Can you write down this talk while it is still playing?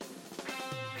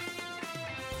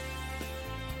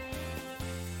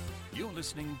You're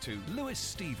listening to Lewis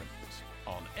Stevens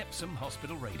on Epsom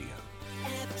Hospital Radio.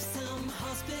 Epsom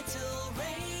Hospital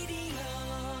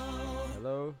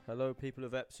Radio. Hello, people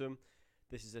of Epsom.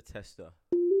 This is a tester.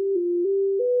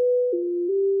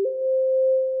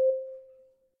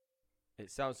 It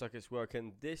sounds like it's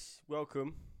working.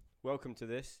 Welcome to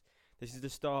this. This is the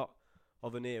start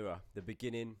of an era, the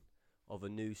beginning of a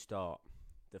new start.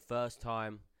 The first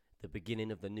time the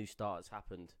beginning of the new start has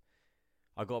happened.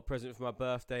 I got a present for my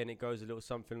birthday and it goes a little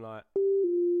something like...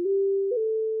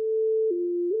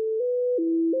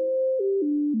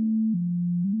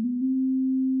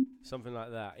 something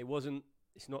like that.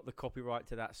 It's not the copyright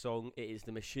to that song. It is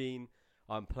the machine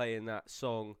I'm playing that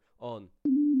song on.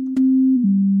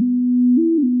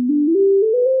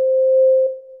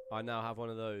 I now have one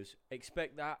of those.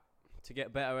 Expect that to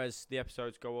get better as the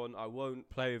episodes go on. I won't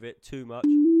play with it too much.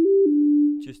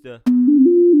 Just a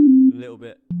little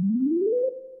bit.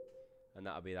 And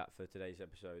that'll be that for today's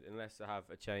episode. Unless I have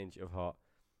a change of heart.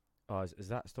 Oh, has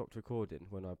that stopped recording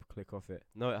when I click off it?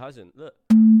 No, it hasn't. Look.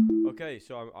 Okay,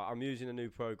 so I'm using a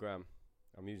new program.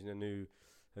 I'm using a new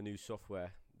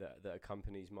software that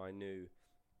accompanies my new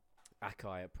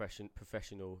Akai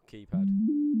professional keypad.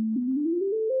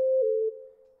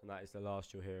 And that is the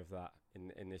last you'll hear of that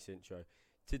in this intro.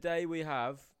 Today we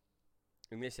have,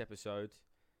 in this episode,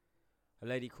 a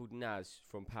lady called Naz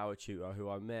from Power Tutor, who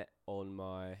I met on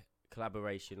my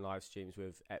collaboration live streams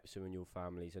with Epsom and Your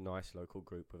Families, a nice local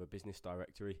group with a business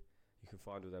directory. You can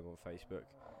find all them on Facebook.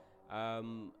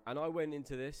 And I went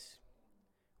into this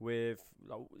with,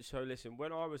 so listen,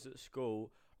 when I was at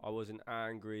school, I was an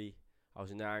angry,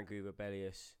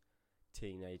 rebellious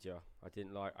teenager. I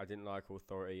didn't like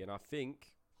authority, and I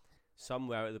think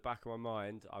somewhere at the back of my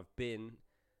mind, I've been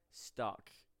stuck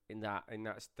in that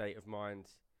state of mind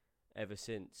ever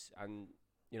since. And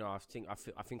you know, I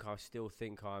still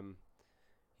think I'm,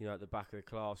 you know, at the back of the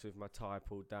class with my tie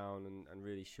pulled down and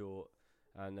really short.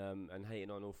 And hating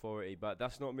on authority, but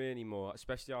that's not me anymore.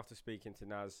 Especially after speaking to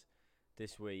Naz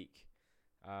this week,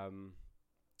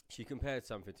 she compared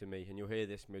something to me, and you'll hear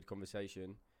this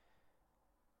mid-conversation.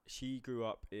 She grew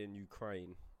up in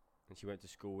Ukraine, and she went to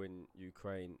school in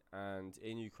Ukraine. And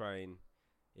in Ukraine,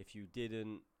 if you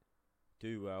didn't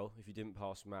do well, if you didn't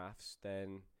pass maths,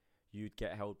 then you'd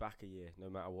get held back a year, no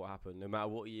matter what happened, no matter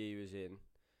what year you was in.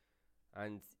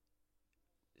 And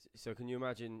so can you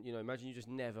imagine you just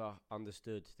never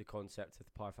understood the concept of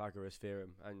the Pythagoras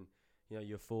theorem, and you know,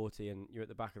 you're 40 and you're at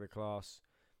the back of the class,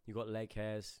 you've got leg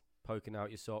hairs poking out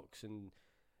your socks, and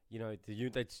you know,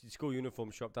 the school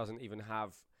uniform shop doesn't even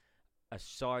have a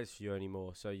size for you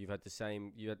anymore, so you've had the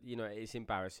same, you know, it's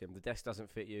embarrassing. The desk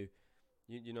doesn't fit you,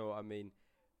 you know what I mean.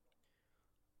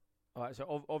 Alright,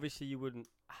 so obviously you wouldn't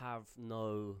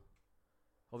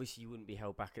be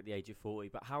held back at the age of 40,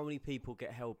 but how many people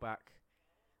get held back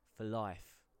for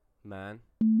life, man?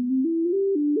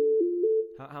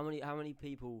 How many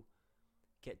people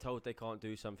get told they can't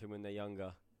do something when they're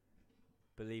younger,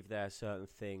 believe they're a certain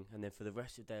thing, and then for the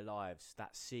rest of their lives,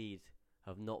 that seed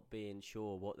of not being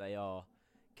sure what they are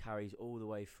carries all the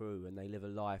way through, and they live a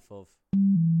life of, you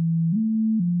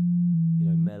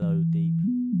know, mellow, deep,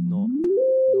 not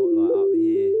like up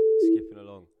here skipping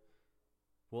along.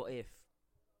 What if?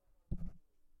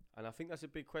 And I think that's a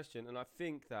big question, and I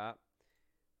think that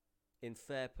in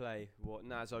fair play, what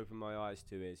Naz opened my eyes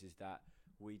to is that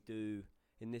we do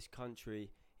in this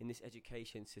country, in this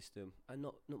education system, and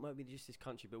not maybe just this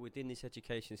country, but within this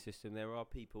education system, there are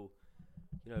people,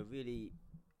 you know, really,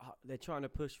 they're trying to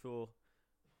push for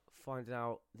finding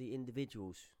out the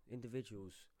individuals, you know,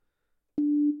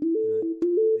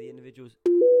 the individuals,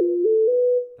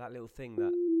 that little thing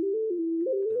that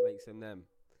makes them them.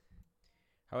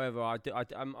 However, I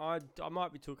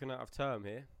might be talking out of term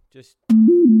here, just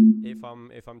if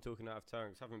I'm talking out of turn,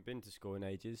 because I haven't been to school in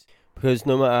ages. Because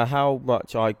no matter how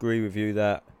much I agree with you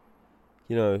that,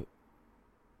 you know,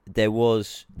 there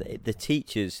was the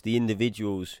teachers, the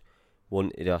individuals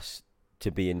wanted us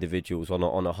to be individuals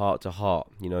on a heart to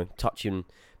heart, you know, touching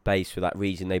base for that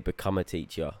reason they become a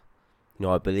teacher. You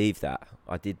know, I believe that.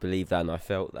 I did believe that, and I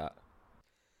felt that.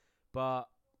 But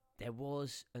there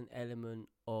was an element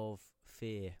of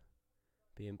fear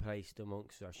being placed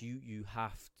amongst us. You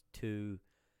have to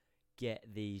get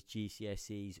these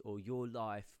GCSEs or your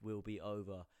life will be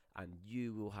over and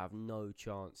you will have no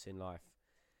chance in life.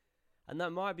 And that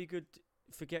might be good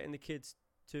for getting the kids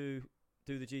to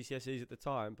do the GCSEs at the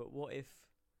time, but what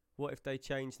if they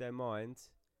change their mind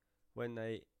when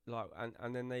they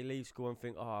and then they leave school and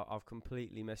think, oh, I've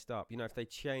completely messed up. You know, if they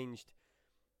changed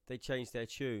their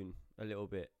tune a little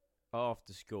bit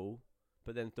after school,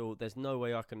 but then thought, there's no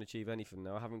way I can achieve anything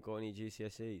now, I haven't got any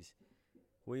GCSEs.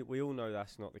 We all know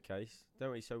that's not the case,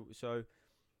 don't we? So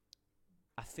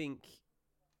I think,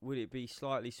 would it be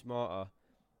slightly smarter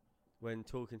when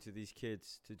talking to these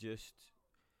kids to just,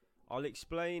 I'll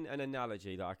explain an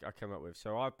analogy that I came up with.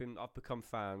 So I've become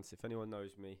fans. If anyone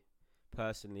knows me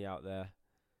personally out there,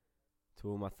 to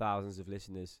all my thousands of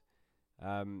listeners,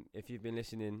 if you've been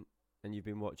listening and you've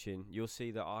been watching, you'll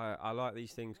see that I like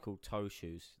these things called toe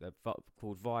shoes. They're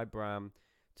called Vibram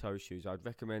toe shoes. I'd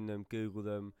recommend them. Google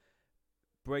them.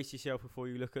 Brace yourself before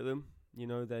you look at them. You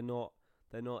know, they're not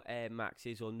Air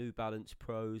Maxes or New Balance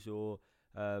Pros or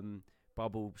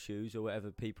bubble shoes or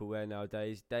whatever people wear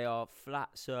nowadays. They are flat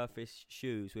surface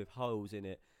shoes with holes in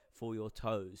it for your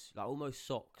toes, like almost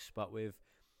socks, but with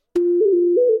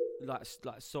like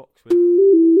socks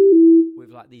with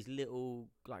like these little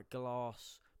like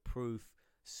glass proof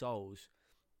soles.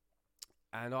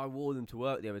 And I wore them to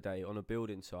work the other day on a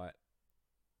building site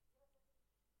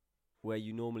where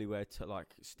you normally wear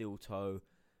like steel toe,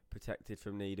 protected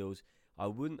from needles. I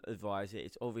wouldn't advise it.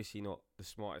 It's obviously not the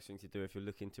smartest thing to do if you're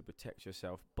looking to protect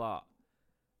yourself. But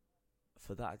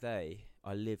for that day,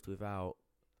 I lived without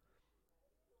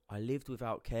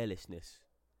carelessness.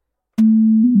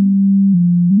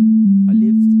 I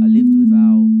lived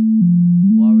without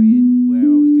worrying where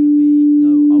I was going to be.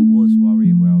 No, I was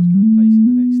worrying where I was going to be placing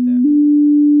the next step.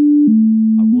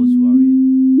 I was worrying,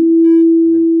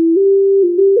 and then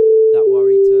that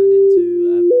worry turned into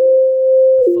a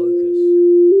focus.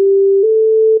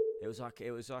 It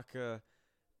was like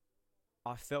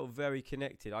I felt very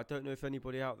connected. I don't know if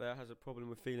anybody out there has a problem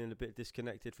with feeling a bit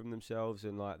disconnected from themselves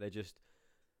and like they're just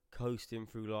coasting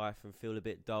through life and feel a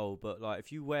bit dull. But like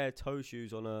if you wear toe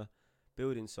shoes on a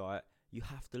building site, you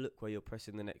have to look where you're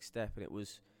pressing the next step, and it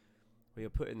was where you're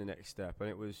putting the next step, and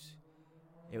it was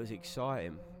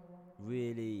exciting,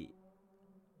 really,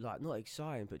 like not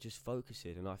exciting, but just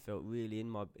focusing, and I felt really in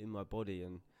my body.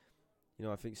 And you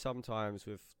know, I think sometimes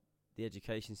with the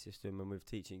education system and with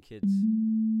teaching kids,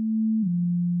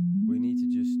 we need to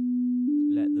just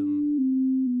let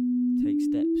them take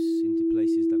steps into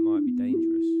places that might be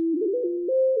dangerous,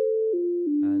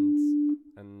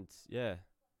 and yeah.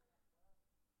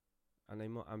 And they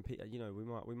might, and you know,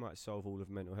 we might solve all of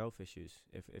mental health issues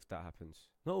if that happens.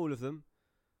 Not all of them,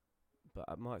 but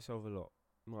it might solve a lot.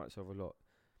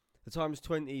 The time's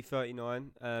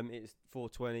 20:39. It's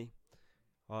 4:20.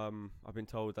 I've been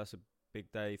told that's a big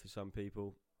day for some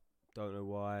people. Don't know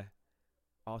why.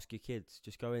 Ask your kids.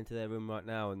 Just go into their room right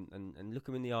now and look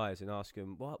them in the eyes and ask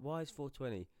them why is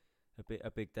 4:20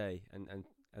 a big day, and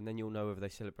then you'll know whether they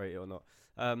celebrate it or not.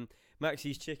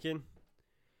 Maxie's chicken.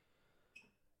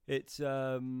 It's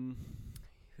yeah,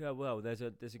 well, there's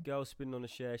a girl spinning on a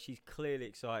chair. She's clearly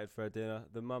excited for her dinner.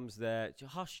 The mum's there.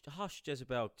 Hush,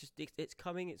 Jezebel. Just it's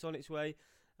coming. It's on its way.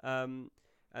 And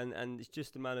it's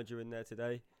just the manager in there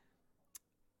today.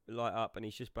 Light up, and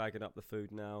he's just bagging up the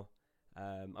food now.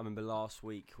 I remember last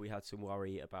week we had some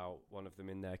worry about one of them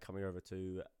in there coming over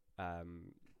to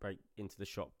break into the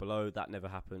shop below. That never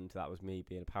happened. That was me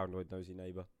being a paranoid, nosy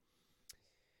neighbour.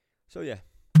 So yeah.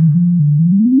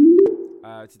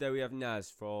 Today we have Naz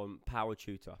from Power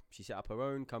Tutor. She set up her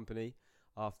own company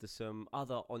after some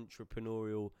other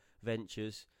entrepreneurial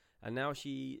ventures, and now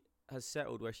she has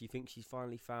settled where she thinks she's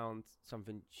finally found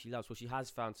something she loves. Well, she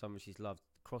has found something she's loved,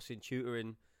 crossing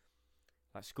tutoring,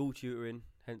 like school tutoring,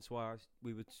 hence why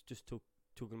we were just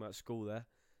talking about school there,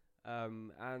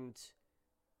 and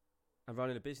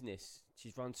running a business.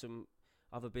 She's run some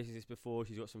other businesses before.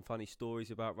 She's got some funny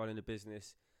stories about running a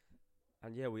business.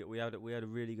 And yeah, we had a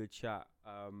really good chat,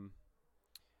 and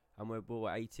we're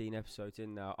 18 episodes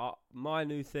in now. My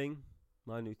new thing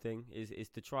is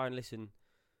to try and listen,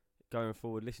 going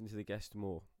forward, listen to the guests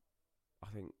more. I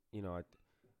think, you know,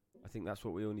 I think that's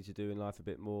what we all need to do in life a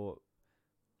bit more.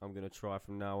 I'm gonna try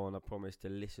from now on. I promise to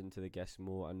listen to the guests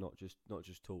more and not just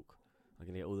talk. I'm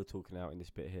gonna get all the talking out in this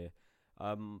bit here.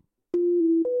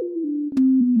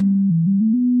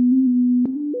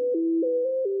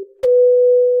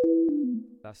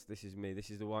 This is me. This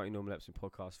is the Why Aren't You Normal Epsom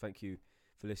podcast. Thank you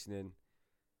for listening.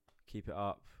 Keep it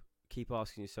up. Keep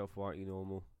asking yourself why aren't you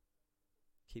normal.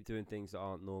 Keep doing things that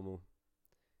aren't normal.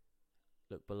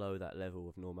 Look below that level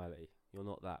of normality. You're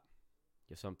not that.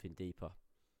 You're something deeper.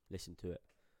 Listen to it.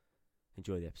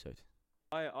 Enjoy the episode.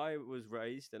 I was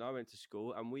raised and I went to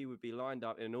school, and we would be lined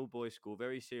up in an all-boys school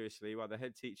very seriously while the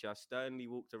head teacher sternly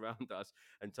walked around us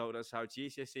and told us how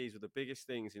GCSEs were the biggest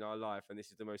things in our life, and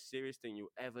this is the most serious thing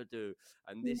you'll ever do,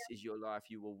 and this is your life.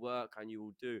 You will work and you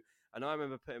will do. And I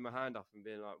remember putting my hand up and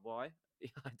being like, why?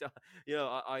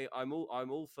 I'm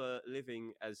all for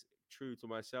living as true to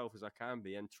myself as I can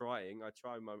be, and I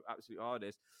try my absolute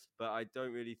hardest, but I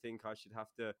don't really think I should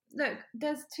have to. Look,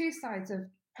 there's two sides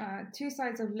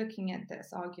of looking at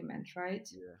this argument, right?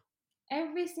 Yeah,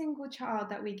 Every single child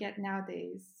that we get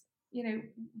nowadays, you know,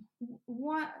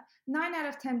 one 9 out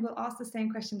of 10 will ask the same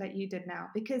question that you did now,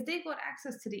 because they got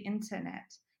access to the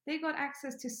internet. They got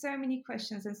access to so many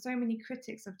questions and so many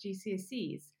critics of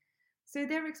GCSEs. So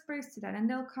they're exposed to that, and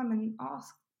they'll come and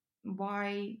ask,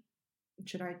 why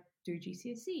should I do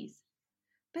GCSEs?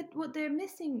 But what they're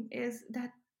missing is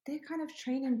that they're kind of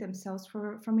training themselves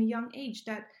from a young age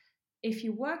that if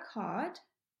you work hard,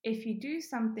 if you do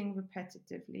something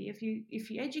repetitively, if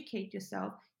you educate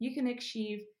yourself, you can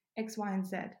achieve X, Y, and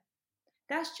Z.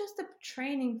 That's just a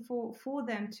training for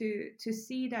them to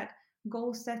see that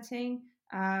goal setting,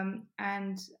 and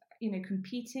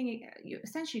competing. You're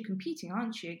essentially competing,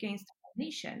 aren't you, against the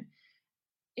nation?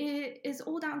 It is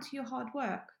all down to your hard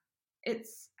work.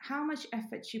 It's how much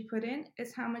effort you put in.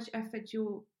 It's how much effort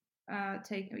you'll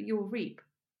reap.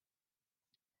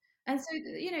 And so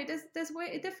there's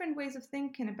different ways of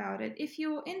thinking about it. If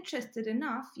you're interested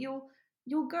enough, you'll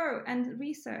go and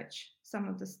research some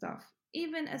of the stuff.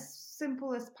 Even as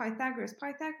simple as Pythagoras.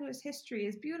 Pythagoras' history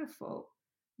is beautiful,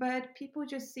 but people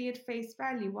just see it face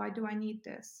value. Why do I need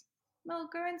this? Well,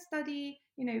 go and study,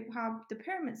 how the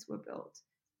pyramids were built.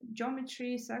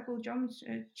 Geometry, circle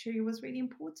geometry was really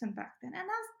important back then, and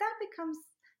that becomes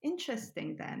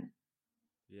interesting then.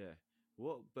 yeah.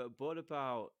 What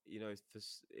about, for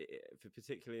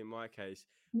particularly in my case,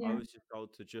 I Yeah, was just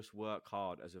told to just work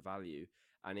hard as a value,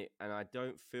 and I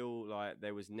don't feel like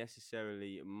there was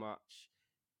necessarily much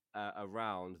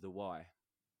around the why.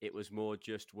 It was more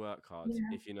just work hard, yeah,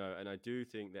 if you know. And I do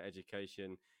think that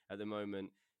education at the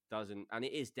moment doesn't, and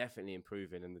it is definitely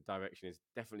improving, and the direction is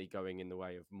definitely going in the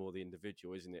way of more the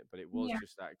individual, isn't it? But it was yeah.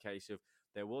 just that case of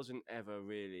there wasn't ever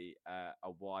really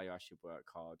a why I should work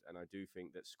hard, and I do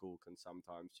think that school can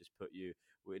sometimes just put you.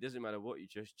 Well, it doesn't matter what you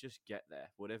just get there.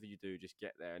 Whatever you do, just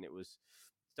get there, and it was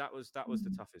that was the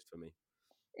Mm. toughest for me.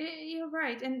 You're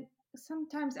right. And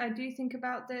sometimes I do think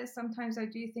about this. Sometimes I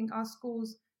do think our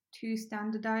schools too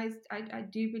standardized. I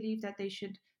do believe that they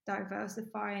should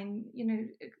diversify and,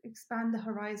 expand the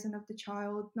horizon of the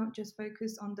child, not just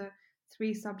focus on the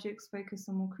three subjects, focus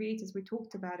on more creators. We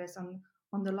talked about this on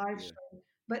the live Yeah, show.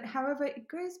 But however, it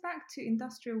goes back to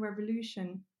Industrial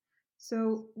Revolution.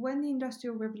 So when the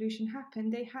Industrial Revolution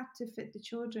happened, they had to fit the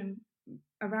children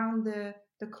around the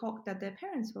clock that their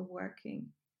parents were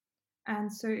working.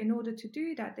 And so, in order to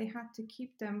do that, they had to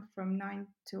keep them from 9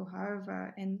 till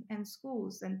however in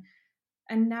schools. And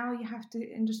now you have to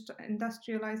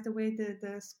industrialize the way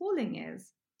the schooling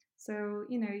is. So,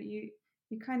 you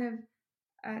kind of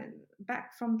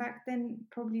back then,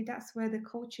 probably that's where the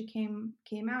culture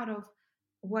came out of,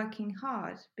 working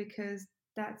hard, because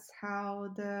that's how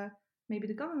maybe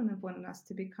the government wanted us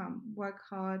to become, work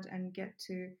hard and get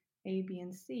to A, B,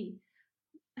 and C.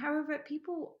 However,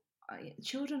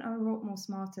 children are a lot more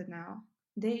smarter now.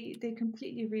 They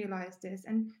completely realize this,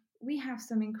 and we have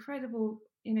some incredible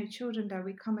children that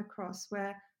we come across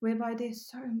whereby they're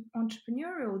so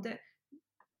entrepreneurial that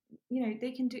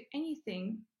they can do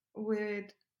anything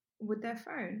with their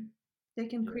phone. They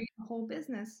can yeah, create a whole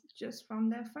business just from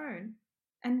their phone,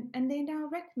 and they now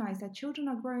recognize that children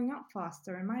are growing up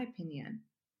faster, in my opinion.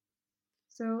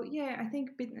 So yeah, I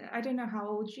think I don't know how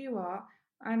old you are.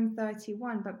 I'm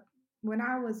 31, but when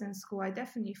I was in school, I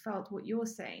definitely felt what you're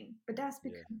saying. But that's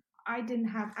yeah, because I didn't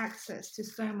have access to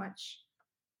so much,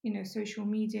 social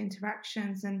media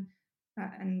interactions and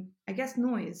I guess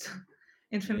noise,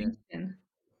 yeah. information.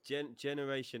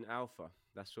 Generation Alpha.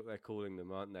 That's what they're calling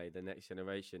them, aren't they? The next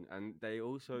generation. And they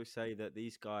also say that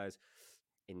these guys,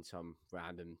 in some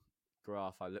random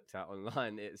graph I looked at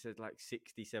online, it said like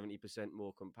 60-70%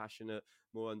 more compassionate,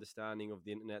 more understanding of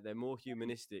the internet. They're more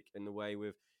humanistic in the way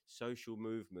with social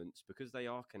movements, because they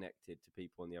are connected to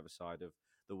people on the other side of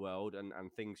the world, and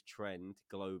things trend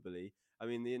globally. I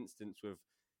mean, the instance with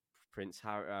Prince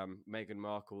Harry, Meghan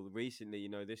Markle recently,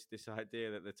 this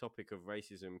idea that the topic of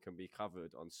racism can be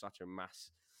covered on such a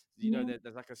mass, Yeah,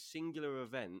 there's like a singular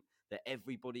event that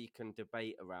everybody can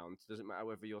debate around. Doesn't matter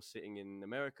whether you're sitting in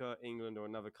America, England, or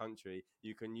another country,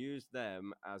 you can use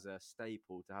them as a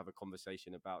staple to have a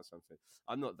conversation about something.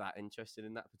 I'm not that interested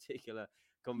in that particular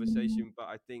yeah, conversation, but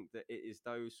I think that it is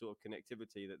those sort of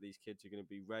connectivity that these kids are going to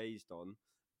be raised on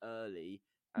early.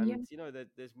 yeah, And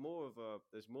there's more of a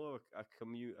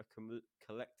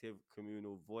collective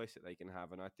communal voice that they can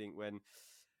have. And I think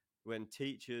when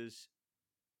teachers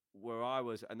where I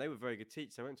was, and they were very good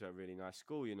teachers. I went to a really nice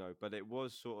school, but it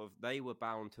was sort of, they were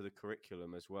bound to the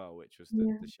curriculum as well, which was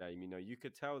the shame. You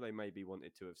could tell they maybe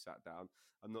wanted to have sat down.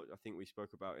 I think we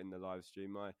spoke about in the live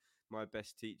stream, my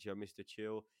best teacher, Mr.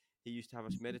 Chill, he used to have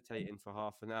us meditating for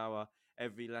half an hour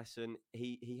every lesson.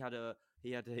 He had a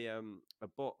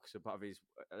box above his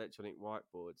electronic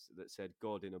whiteboards that said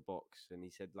God in a box, and he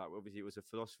said, like, obviously it was a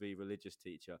philosophy religious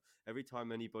teacher. Every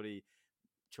time anybody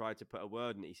tried to put a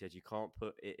word in it, he said, you can't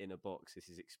put it in a box, this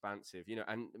is expansive,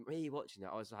 and me watching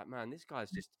that, I was like, man, this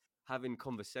guy's just having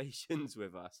conversations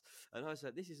with us. And I was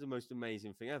like, this is the most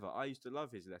amazing thing ever. I used to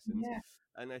love his lessons.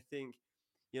 And I think,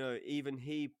 even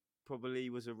he probably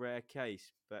was a rare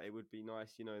case, but it would be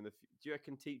nice, do you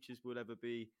reckon teachers will ever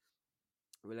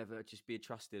just be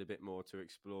trusted a bit more to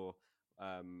explore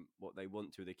what they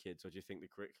want to the kids, or do you think the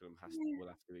curriculum will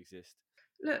have to exist?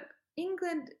 Look,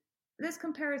 England, let's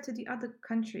compare it to the other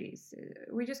countries.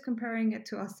 We're just comparing it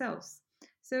to ourselves.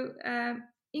 So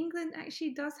England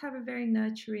actually does have a very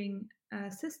nurturing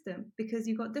system, because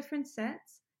you've got different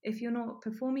sets. If you're not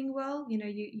performing well,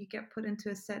 you get put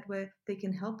into a set where they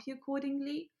can help you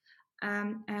accordingly.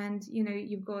 And,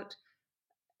 you've got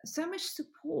so much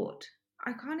support.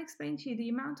 I can't explain to you the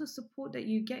amount of support that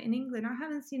you get in England. I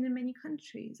haven't seen in many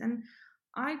countries. And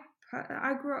I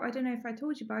grew up, I don't know if I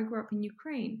told you, but I grew up in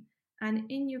Ukraine.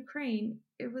 And in Ukraine,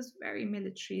 it was very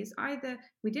military. It's either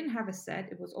we didn't have a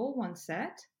set, it was all one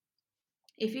set.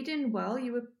 If you did well,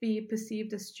 you would be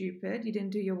perceived as stupid. You didn't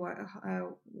do your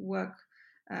work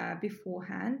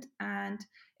beforehand. And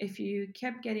if you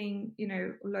kept getting,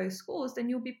 low scores, then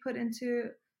you'll be put into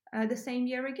the same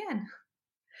year again.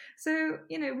 So,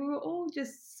 we were all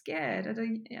just scared at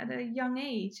a young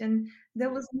age, and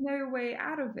there was no way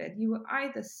out of it. You were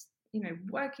either,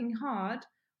 working hard,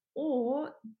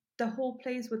 or the whole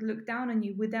place would look down on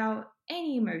you without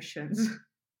any emotions.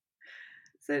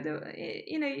 So,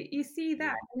 you see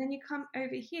that, and then you come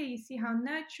over here, you see how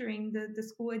nurturing the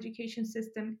school education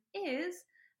system is,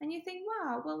 and you think,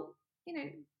 wow, well,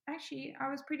 actually, I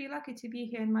was pretty lucky to be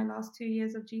here in my last 2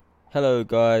 years of G. Hello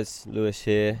guys, Lewis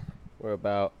here. We're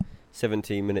about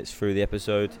 17 minutes through the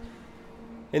episode.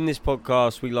 In this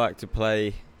podcast, we like to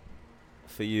play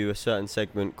for you a certain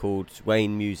segment called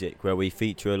Wayne Music, where we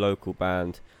feature a local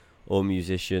band or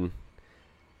musician,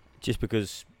 just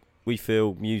because we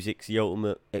feel music's the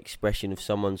ultimate expression of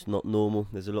someone's not normal.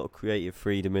 There's a lot of creative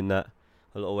freedom in that,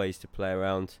 a lot of ways to play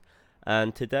around.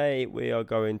 And today we are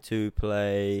going to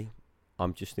play,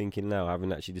 I'm just thinking now, I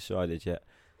haven't actually decided yet,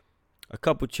 a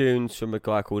couple tunes from a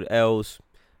guy called Els,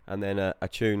 and then a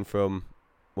tune from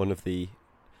one of the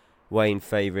Wayne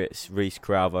favourites, Reese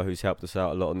Crowther, who's helped us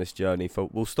out a lot on this journey.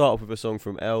 We'll start off with a song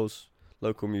from Els,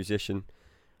 local musician,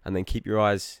 and then keep your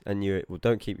eyes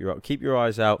keep your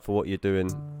eyes out for what you're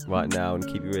doing right now, and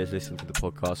keep your ears listening to the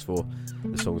podcast for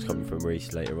the songs coming from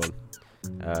Reese later on.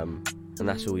 And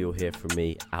that's all you'll hear from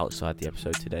me outside the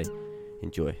episode today.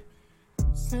 Enjoy.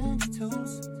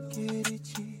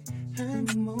 And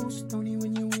the most only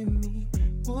when you're with me.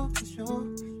 Walk the shore,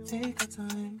 take our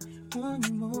time. Want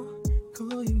you more,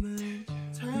 call you mine.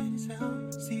 Tight as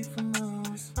hell, see from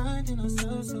miles. Finding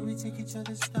ourselves, so we take each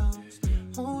other's styles.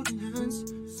 Holding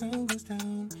hands, sun goes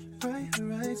down. Bright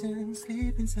horizon,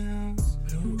 sleeping sounds.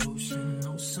 Blue ocean,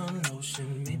 no sun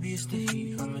lotion. Maybe it's the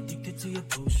heat, I'm addicted to your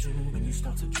potion. When you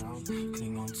start to drown,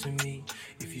 cling on to me.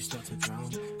 If you start to drown,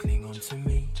 cling on to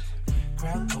me.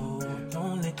 Grab hold,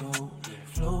 don't let go.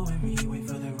 Flow with me, wait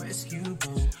for the rescue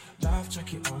boat. Life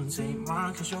jacket on, take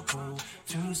mine cause you're cold.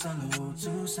 Too shallow,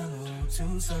 too shallow,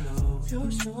 too shallow.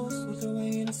 Your shores with the way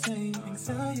you're insane.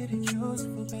 Anxiety cures,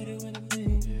 feel better when I'm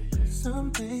in.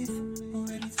 Sunbathe,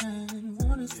 already tan.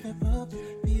 Wanna step up,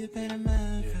 be a better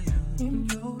man for you. In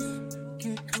close,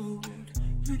 get cold.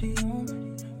 You're the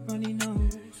only runny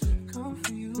nose. Come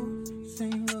for you,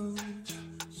 same road.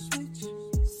 Switch,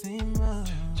 same road.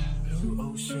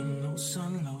 Blue ocean, no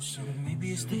sun lotion.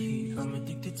 Maybe it's the heat, I'm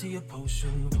addicted to your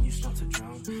potion. When you start to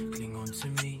drown, cling on to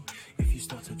me. If you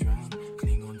start to drown,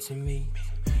 cling on to me.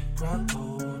 Grab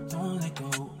hold, don't let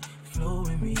go. Flow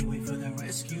with me, wait for the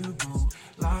rescue boat.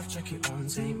 Life jacket on,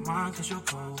 take mine cause you're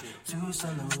cold. Too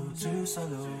shallow, too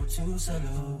shallow, too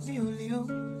shallow. Leo,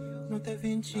 not Da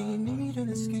Vinci, need an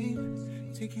escape.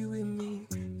 Take you with me,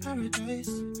 paradise,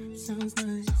 sounds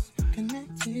nice.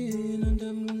 Connected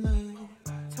under moonlight.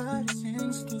 Tired of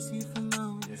sin, still see for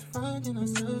miles. Finding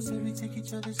ourselves, so we take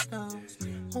each other's styles.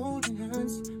 Holding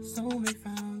hands, soulmate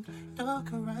found. Dark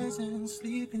horizons,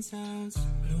 sleeping sounds.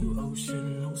 Blue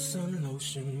ocean, no sun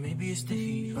lotion. Maybe it's the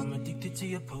heat, I'm addicted to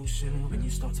your potion. When you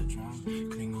start to drown,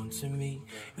 cling on to me.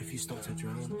 If you start to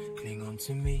drown, cling on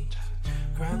to me.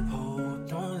 Grab hold,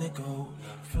 don't let go.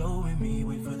 Flow with me,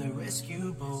 wait for the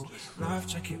rescue boat. Life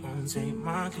jacket on, take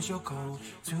mine cause you're cold.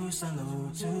 Too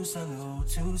shallow, too shallow,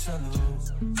 too shallow.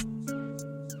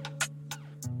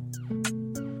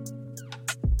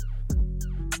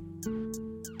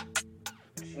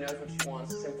 She knows what she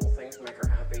wants, simple things make her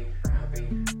happy, happy,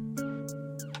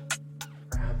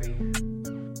 happy,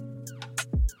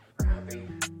 happy.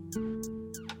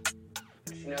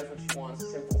 She knows what she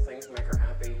wants, simple things make her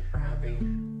happy, happy,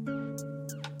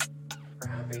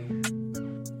 happy,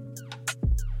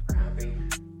 happy.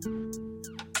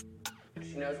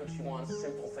 She knows what she wants,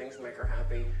 simple things make her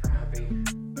happy, happy,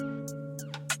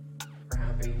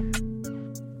 happy,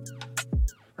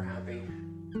 happy.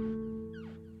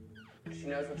 She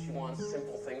knows what she wants,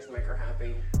 simple things make her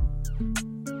happy.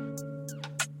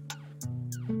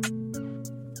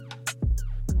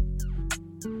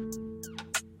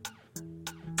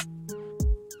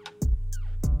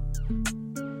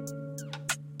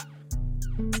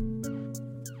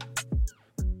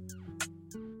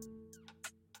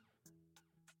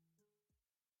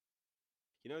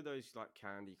 You know those like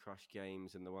Candy Crush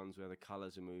games and the ones where the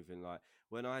colors are moving? Like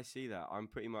when I see that, I'm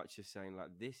pretty much just saying like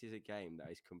this is a game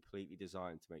that is completely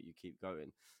designed to make you keep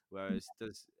going. Whereas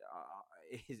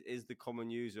is the common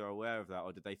user aware of that,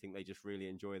 or do they think they just really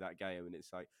enjoy that game? And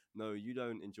it's like, no, you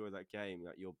don't enjoy that game.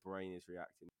 That your brain is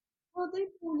reacting. Well,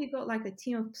 they've probably got like a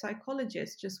team of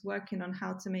psychologists just working on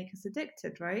how to make us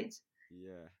addicted, right?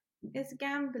 Yeah. It's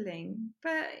gambling.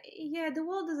 But yeah, the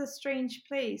world is a strange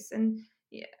place, and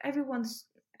yeah, everyone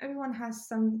has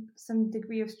some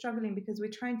degree of struggling because we're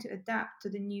trying to adapt to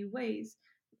the new ways.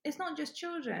 It's not just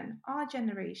children, our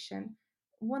generation.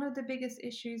 One of the biggest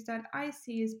issues that I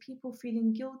see is people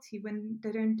feeling guilty when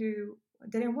they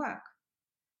don't work.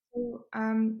 So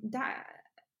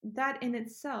that in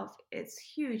itself, it's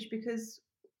huge because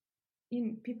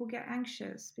people get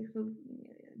anxious.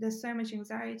 There's so much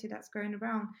anxiety that's going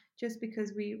around just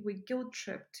because we guilt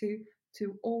trip to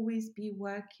always be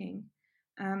working,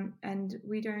 and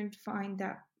we don't find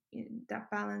that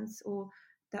balance or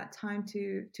that time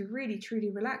to really truly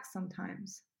relax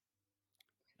sometimes.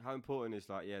 How important is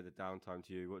like the downtime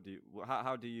to you?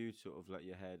 How do you sort of let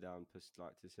your hair down?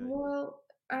 Like to say. Well,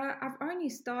 I've only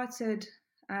started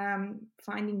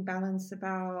finding balance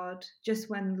about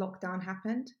just when lockdown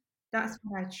happened. That's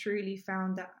when I truly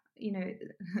found that,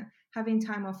 having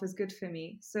time off was good for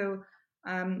me. So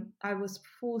I was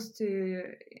forced to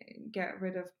get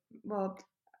rid of, well,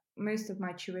 most of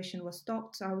my tuition was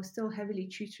stopped. So I was still heavily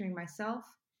tutoring myself.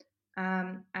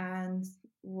 And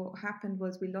what happened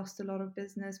was we lost a lot of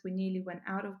business. We nearly went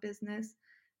out of business.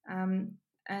 Um,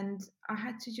 and I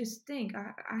had to just think.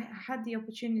 I had the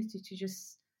opportunity to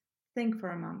just think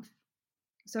for a month.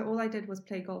 So all I did was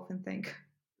play golf and think.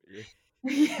 Yeah.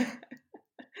 Yeah.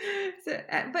 So,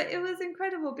 but it was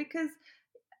incredible because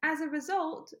as a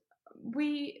result,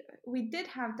 we did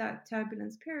have that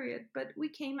turbulence period, but we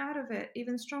came out of it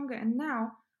even stronger. And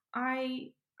now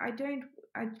I don't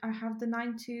I have the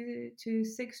 9 to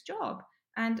 6 job,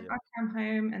 and Yeah. I come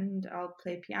home and I'll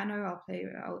play piano,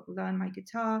 I'll learn my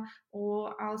guitar,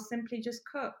 or I'll simply just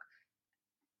cook.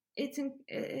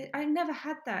 I never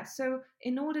had that. So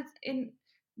in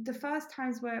the first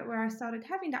times where I started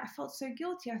having that, I felt so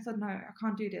guilty. I thought, no, I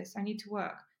can't do this. I need to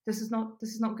work. This is not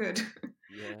good.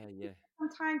 Yeah. Yeah. Some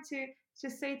time to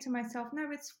just say to myself,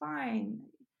 no, it's fine.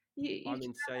 You I'm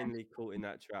insanely caught in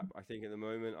that trap. I think at the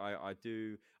moment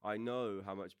I know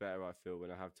how much better I feel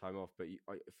when I have time off. But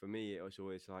for me, it was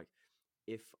always like,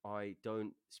 if I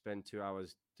don't spend 2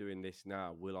 hours doing this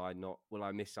now, will I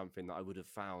miss something that I would have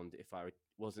found if I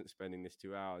wasn't spending this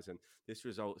 2 hours? And this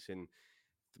results in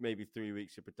maybe 3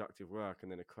 weeks of productive work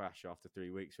and then a crash after 3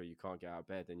 weeks where you can't get out of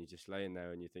bed and you're just laying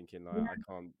there and you're thinking like,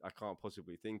 I can't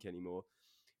possibly think anymore.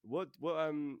 What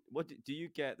do you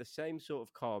get the same sort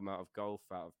of calm out of golf,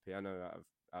 out of piano,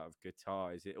 out of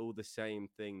guitar? Is it all the same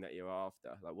thing that you're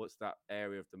after? Like, what's that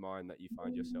area of the mind that you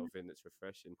find yourself in that's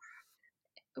refreshing?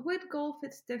 with golf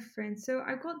it's different. So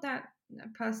I got that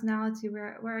personality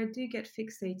where I do get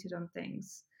fixated on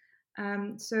things.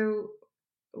 So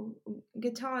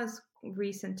guitar is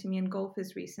recent to me and golf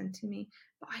is recent to me,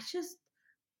 but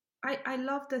I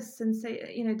love the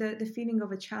sensation, the feeling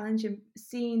of a challenge and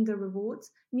seeing the rewards.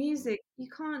 Music, you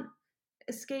can't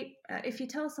escape. If you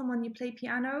tell someone you play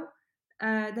piano,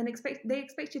 then they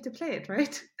expect you to play it,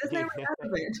 right? There's no way out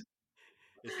of it.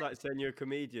 It's like saying you're a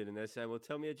comedian and they're saying, well,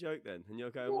 tell me a joke then. And you're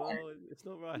going, well, it's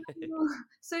not right.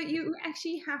 So you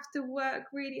actually have to work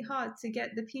really hard to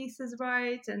get the pieces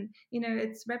right, and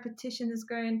its repetition is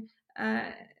going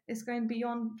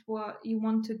beyond what you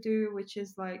want to do, which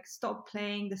is like stop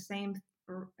playing the same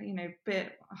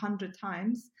bit 100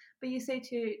 times, but you say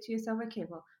to yourself, okay,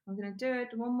 well, I'm going to do it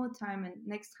one more time, and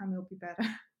next time it'll be better.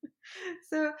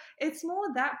 So it's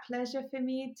more that pleasure for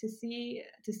me to see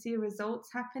results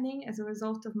happening as a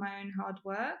result of my own hard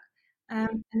work.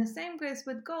 And the same goes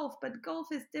with golf, but golf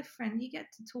is different. You get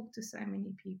to talk to so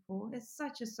many people. It's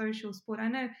such a social sport. I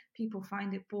know people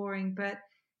find it boring, but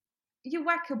you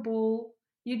whack a ball,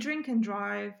 you drink and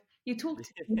drive, you talk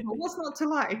to people. What's not to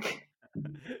like?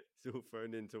 It's all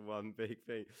thrown into one big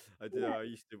thing. I do know. I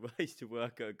used to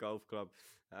work at a golf club,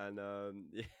 and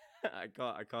yeah,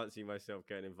 I can't see myself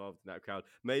getting involved in that crowd.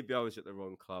 Maybe I was at the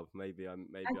wrong club. Maybe I'm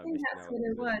I missing think that's out. what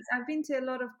it was. I've been to a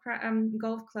lot of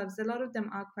golf clubs. A lot of them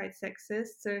are quite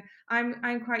sexist, so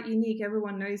I'm quite unique.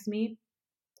 Everyone knows me.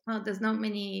 There's not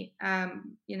many,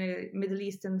 Middle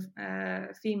Eastern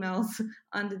females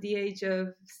under the age of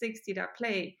 60 that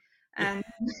play, and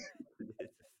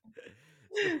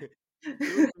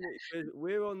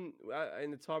We're on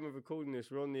in the time of recording this.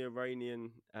 We're on the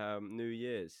Iranian New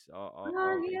Year's.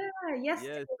 oh yeah, Yeah,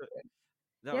 yesterday. so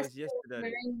that was Yesterday was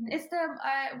yesterday. it's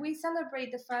the we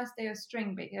celebrate the first day of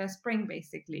spring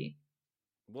basically.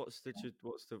 What's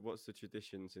the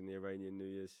traditions in the Iranian New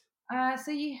Year's?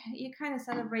 So you kind of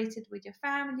celebrate it with your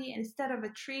family. Instead of a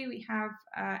tree, we have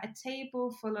a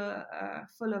table full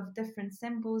of different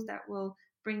symbols that will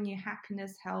bring you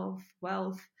happiness, health,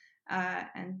 wealth,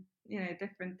 and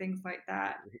different things like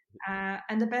that.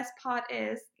 And the best part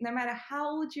is, no matter how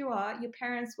old you are, your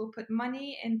parents will put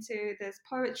money into this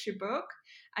poetry book,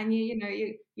 and you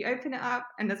open it up,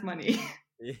 and there's money.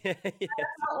 Yeah, yes.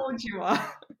 How old you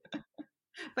are.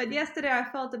 But yesterday I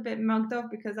felt a bit mugged off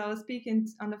because I was speaking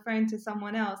on the phone to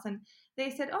someone else, and they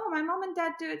said, "Oh, my mom and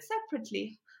dad do it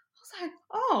separately." I was like,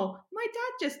 "Oh, my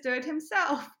dad just do it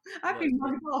himself." I've Well, been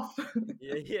mugged off.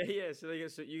 yeah. So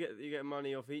you get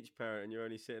money off each parent, and you're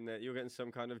only sitting there. You're getting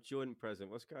some kind of joint present.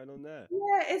 What's going on there?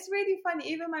 Yeah, it's really funny.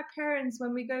 Even my parents,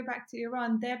 when we go back to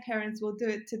Iran, their parents will do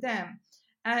it to them,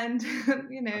 and That's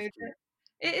cute.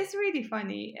 it is really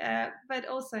funny, but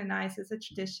also nice. It's a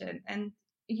tradition, and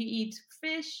you eat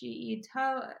fish, you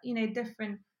eat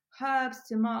different herbs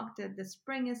to mark that the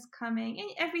spring is coming, and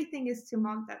everything is to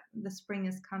mark that the spring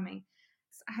is coming.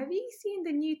 Have you seen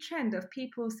the new trend of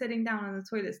people sitting down on the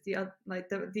toilets the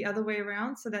other way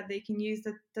around, so that they can use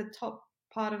the top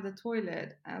part of the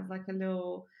toilet as like a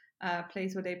little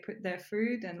place where they put their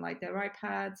food and like their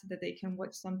iPad, so that they can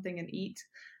watch something and eat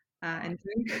and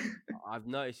drink? I've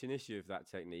noticed an issue with that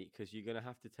technique because you're gonna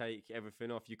have to take everything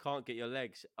off. You can't get your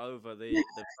legs over the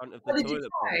front of the What did you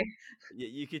toilet try? bowl.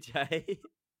 You could say.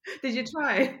 Did you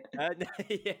try? No,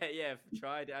 yeah,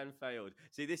 tried and failed.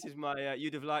 See, this is my.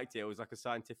 You'd have liked it. It was like a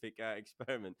scientific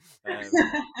experiment.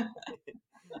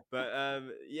 But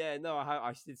yeah, no,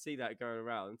 I did see that going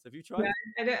around. Have you tried?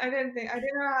 Yeah, I don't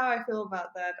know how I feel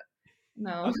about that.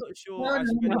 No. I'm not sure No, I no,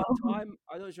 spend the no. time.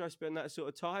 I'm not sure I spend that sort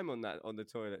of time on the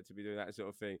toilet to be doing that sort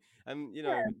of thing. And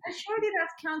Yeah, and surely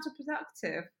that's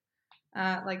counterproductive.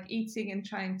 Like eating and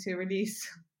trying to release.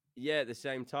 yeah, at the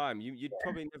same time, you'd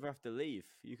probably never have to leave.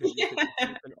 You Yeah. could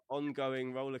have an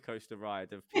ongoing roller coaster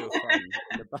ride of pure fun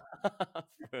in the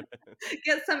bathroom.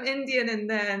 Get some Indian and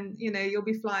then, you'll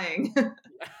be flying.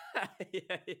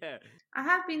 Yeah. I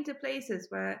have been to places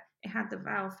where it had the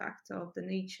wow factor of the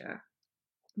nature.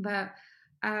 But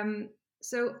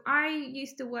so I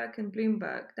used to work in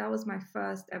Bloomberg. That was my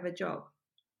first ever job.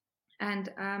 And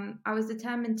I was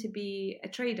determined to be a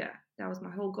trader. That was my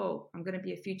whole goal. I'm going to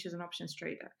be a futures and options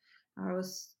trader. I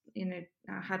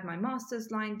had my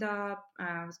master's lined up.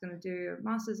 I was going to do a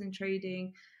master's in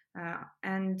trading.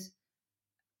 And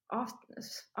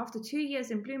after 2 years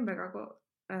in Bloomberg,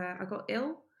 I got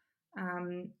ill.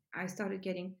 I started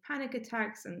getting panic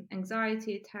attacks and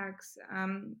anxiety attacks,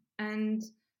 and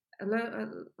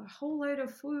a whole load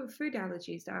of food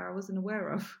allergies that I wasn't aware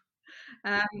of.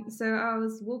 So I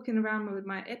was walking around with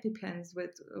my EpiPens,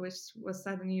 which was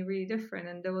suddenly really different.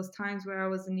 And there was times where I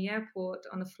was in the airport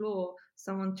on the floor,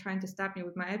 someone trying to stab me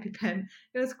with my EpiPen.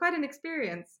 It was quite an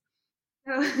experience.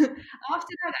 So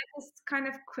after that, I just kind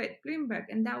of quit Bloomberg,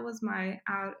 and that was my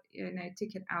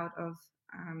ticket out of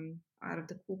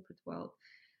the corporate world.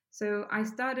 So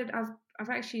I've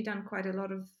actually done quite a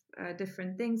lot of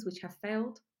different things which have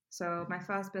failed. So my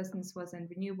first business was in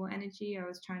renewable energy. I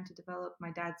was trying to develop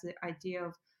my dad's idea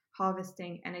of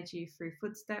harvesting energy through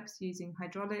footsteps using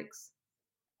hydraulics.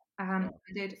 I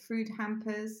did food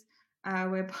hampers,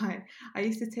 whereby I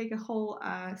used to take a whole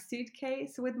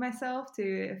suitcase with myself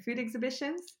to food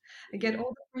exhibitions and get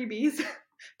all the freebies,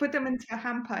 put them into a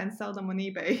hamper and sell them on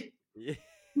eBay. Yeah.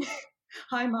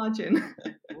 high margin.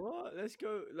 What? Let's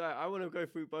go. Like, I want to go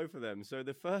through both of them. So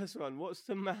the first one, what's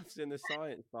the maths and the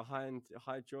science behind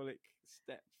hydraulic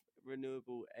step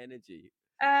renewable energy?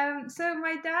 So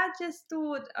my dad just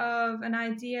thought of an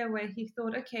idea where he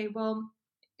thought, okay, well,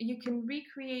 you can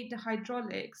recreate the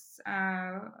hydraulics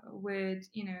with,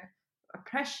 a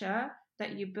pressure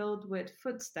that you build with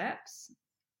footsteps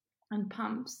and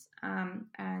pumps,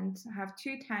 and have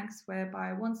two tanks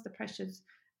whereby once the pressure's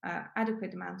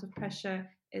adequate amount of pressure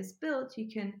is built,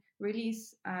 you can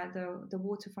release the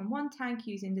water from one tank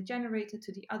using the generator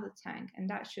to the other tank, and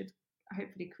that should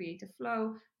hopefully create a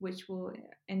flow, which will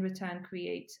in return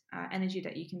create energy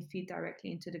that you can feed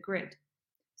directly into the grid.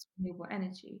 It's renewable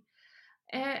energy.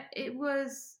 It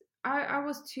was I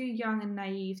was too young and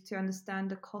naive to understand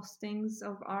the costings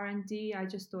of R&D. I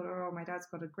just thought, oh, my dad's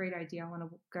got a great idea. I want to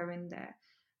go in there.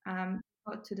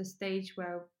 Got to the stage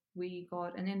where we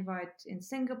got an invite in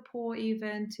Singapore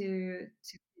even to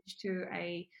pitch to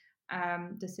a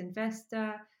this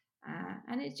investor,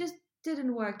 and it just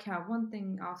didn't work out. One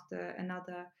thing after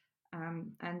another,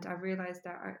 and I realized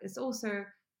that it's also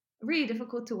really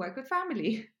difficult to work with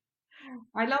family.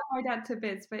 I love my dad to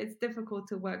bits, but it's difficult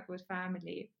to work with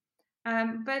family.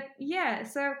 But yeah,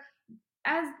 so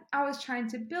as I was trying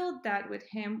to build that with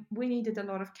him, we needed a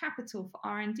lot of capital for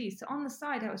R&D. So on the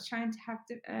side, I was trying to have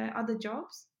other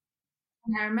jobs.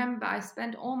 And I remember I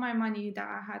spent all my money that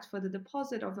I had for the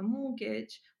deposit of a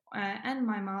mortgage and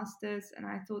my masters, and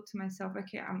I thought to myself,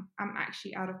 okay, I'm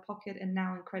actually out of pocket and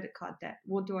now in credit card debt.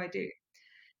 What do I do?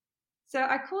 So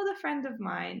I called a friend of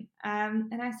mine,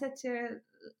 and I said to her,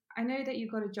 I know that you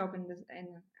got a job in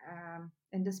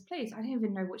this place. I didn't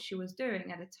even know what she was doing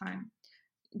at the time.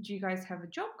 Do you guys have a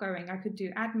job going? I could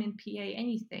do admin, PA,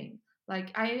 anything.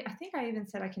 Like I think I even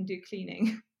said I can do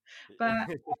cleaning, but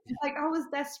like I was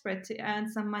desperate to earn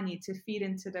some money to feed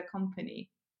into the company.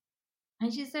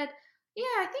 And she said,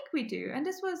 "Yeah, I think we do." And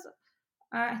this was,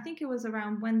 I think it was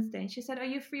around Wednesday. And she said, "Are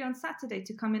you free on Saturday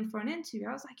to come in for an interview?"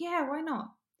 I was like, "Yeah, why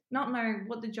not?" Not knowing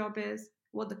what the job is,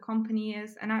 what the company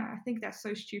is, and I think that's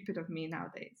so stupid of me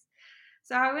nowadays.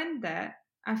 So I went there.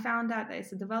 I found out that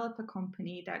it's a developer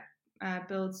company that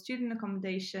builds student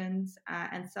accommodations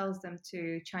and sells them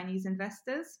to Chinese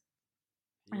investors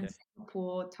in Yeah.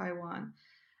 Singapore, Taiwan.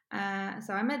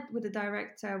 So I met with the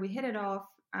director. We hit it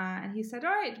off, and he said,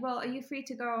 "All right, well, are you free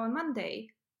to go on Monday?"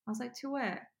 I was like, "To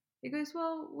where?" He goes,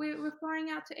 "Well, we're flying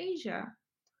out to Asia."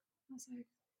 I was like,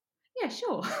 "Yeah,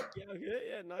 sure." Yeah, okay,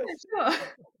 yeah, Yeah, nice. sure.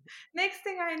 Next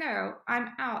thing I know, I'm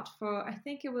out for, I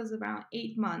think it was around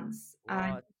 8 months,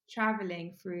 What?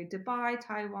 traveling through Dubai,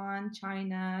 Taiwan,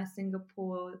 China,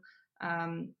 Singapore,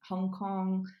 Hong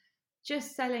Kong,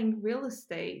 just selling real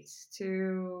estate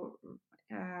to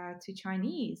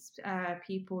Chinese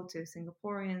people, to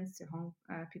Singaporeans, to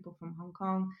people from Hong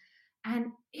Kong,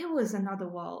 and it was another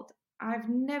world. I've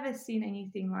never seen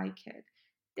anything like it.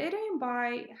 They don't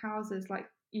buy houses like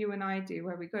you and I do,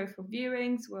 where we go for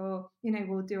viewings. We'll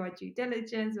do our due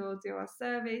diligence, we'll do our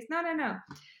surveys. No, no, no.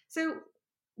 So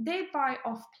they buy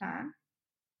off plan,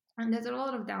 and there's a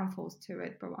lot of downfalls to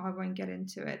it, but I won't get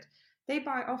into it. They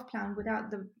buy off plan without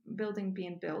the building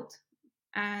being built,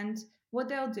 and what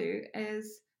they'll do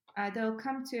is they'll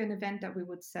come to an event that we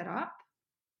would set up,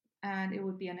 and it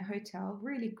would be in a hotel,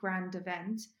 really grand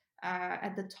event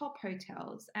at the top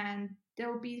hotels, and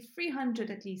there will be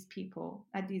 300 at least people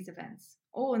at these events,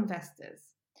 all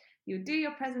investors. You would do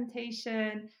your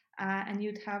presentation, and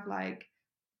you'd have like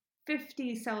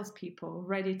 50 salespeople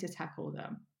ready to tackle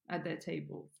them at their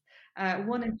tables,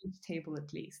 one at each table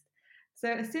at least. So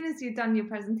as soon as you've done your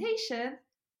presentation,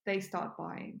 they start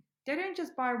buying. They don't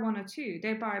just buy one or two,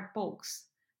 they buy bulks.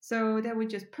 So they would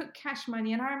just put cash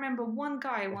money. And I remember one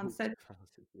guy once said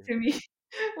to me,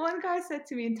 one guy said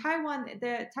to me, in Taiwan,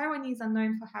 the Taiwanese are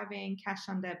known for having cash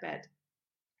on their bed,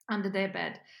 under their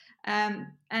bed.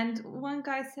 And one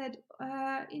guy said,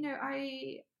 I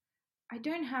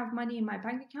don't have money in my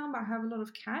bank account, but I have a lot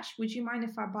of cash. Would you mind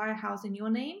if I buy a house in your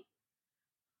name?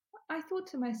 I thought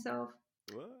to myself,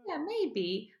 What? yeah,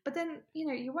 maybe, but then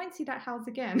you won't see that house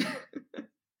again.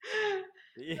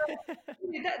 Yeah.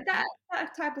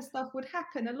 That type of stuff would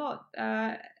happen a lot.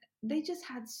 They just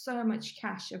had so much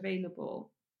cash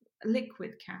available,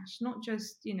 liquid cash, not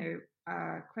just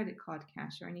credit card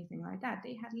cash or anything like that.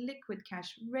 They had liquid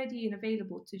cash ready and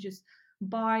available to just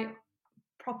buy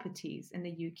properties in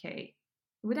the UK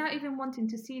without even wanting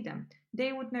to see them.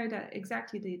 They would know that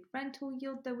exactly the rental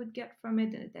yield they would get from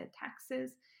it, their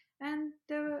taxes, and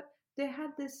they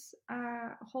had this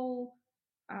whole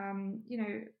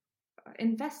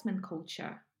investment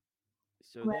culture.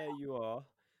 So there you are.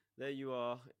 there you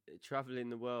are, traveling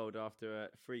the world after a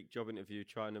freak job interview,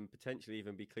 trying to potentially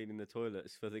even be cleaning the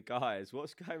toilets for the guys.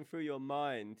 What's going through your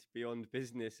mind beyond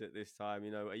business at this time?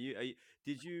 You know, were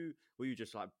you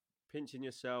just like pinching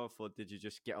yourself, or did you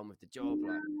just get on with the job?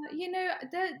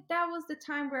 Like, That was the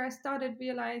time where I started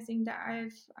realizing that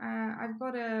I've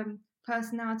got a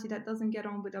personality that doesn't get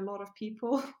on with a lot of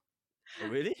people. oh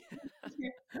really?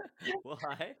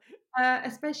 Why?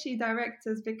 Especially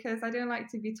directors, because I don't like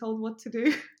to be told what to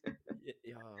do.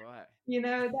 Yeah, right.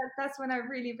 That's when I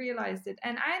really realized it,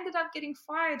 and I ended up getting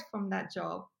fired from that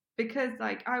job because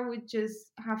like I would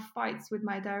just have fights with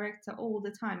my director all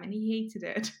the time, and he hated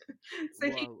it. So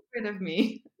he got Well, rid of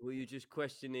me. were you just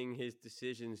questioning his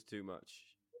decisions too much?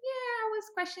 Yeah, I was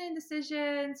questioning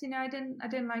decisions. I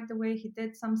didn't like the way he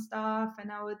did some stuff,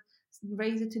 and I would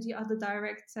raise it to the other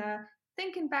director.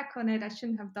 Thinking back on it, I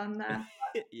shouldn't have done that.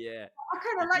 Yeah. I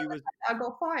kind of If like you the was fact that I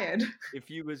got fired. if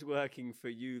you was working for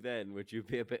you, then would you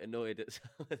be a bit annoyed at some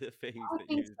of the things I that think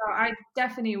you was so. doing? I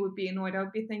definitely would be annoyed. I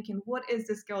would be thinking, what is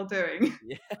this girl doing?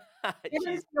 Yeah, Get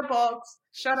into she's your box,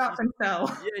 shut up she's and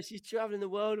sell. yeah, she's traveling the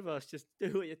world with us. Just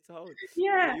do what you're told.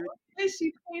 Yeah, You, is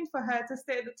she paying for her to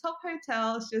stay at the top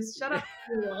hotels? Just shut up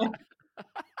everywhere.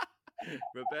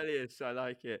 rebellious, I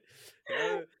like it.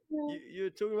 Uh, Yeah. you were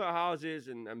talking about houses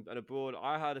and abroad.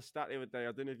 I heard a stat the other day.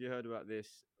 I don't know if you heard about this,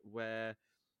 where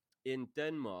in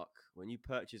Denmark, when you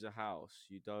purchase a house,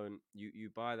 you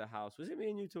buy the house. Was it me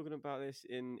and you talking about this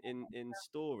in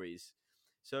stories?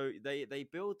 So they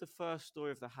build the first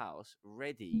story of the house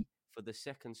ready for the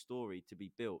second story to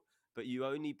be built, but you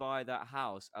only buy that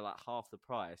house at like half the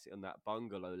price on that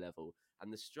bungalow level,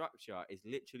 and the structure is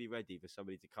literally ready for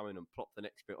somebody to come in and plop the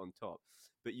next bit on top.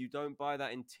 But you don't buy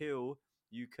that until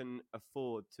you can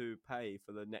afford to pay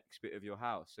for the next bit of your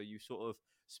house. So you sort of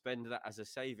spend that as a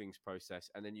savings process,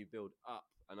 and then you build up.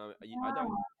 And I don't,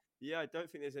 Wow, yeah, I don't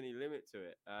think there's any limit to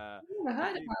it. I've never If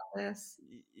heard you, about this.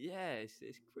 yeah, it's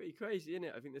pretty crazy, isn't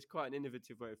it? I think there's quite an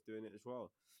innovative way of doing it as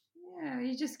well. Yeah,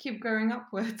 you just keep going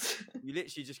upwards. You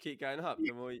literally just keep going up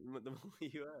the more the more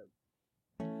you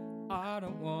earn. I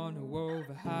don't want to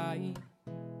overhype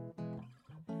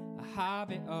a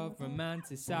habit of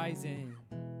romanticizing,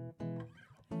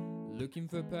 looking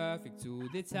for perfect all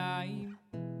the time.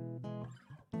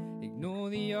 Ignore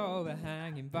the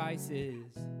overhanging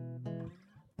vices.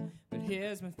 But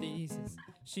here's my thesis: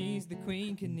 she's the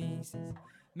queen kinesis,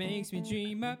 makes me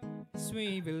dream up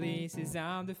sweet releases.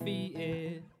 I'm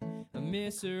defeated, I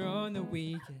miss her on the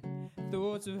weekend,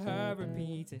 thoughts of her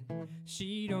repeating.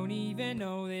 She don't even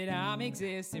know that I'm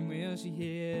existing. Will she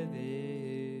hear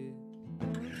this?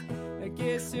 I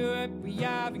guess what we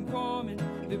have in common,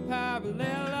 the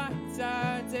parallel lines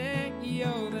our day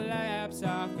overlaps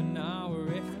half an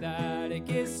hour if that. I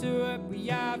guess what we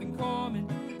have in common,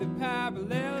 the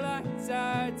parallel lines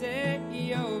our day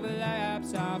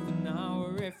overlaps half an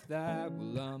hour if that.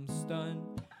 Well, I'm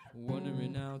stunned,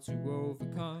 wondering how to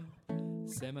overcome.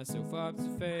 Set myself up to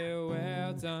fail,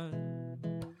 well done.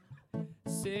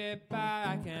 Sit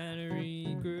back and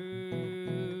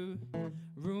regroup,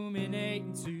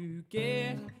 ruminating to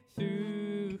get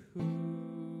through.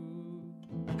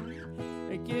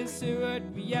 I guess what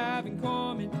we have in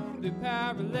common, the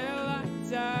parallel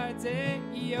lines our day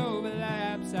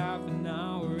overlaps half an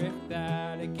hour if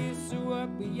that. I guess what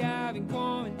we have in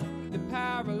common, the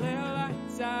parallel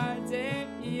lines our day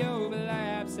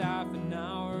overlaps half an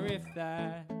hour if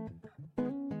that.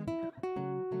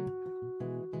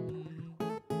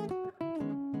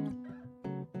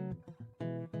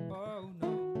 Oh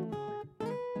no.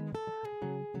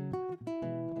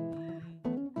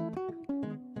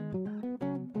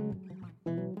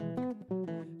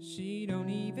 She don't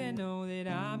even know that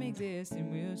I'm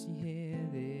existing. Will she hear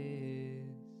this?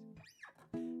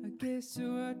 I guess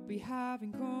what we have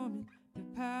in common, the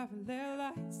parallel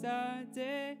lines our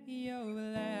day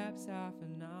overlaps half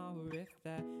an hour if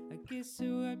that. I guess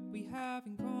what we have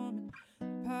in common, the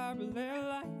parallel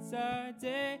lines our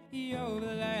day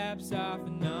overlaps half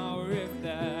an hour if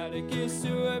that. I guess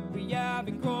what we have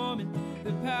in common,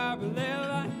 the parallel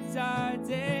lines our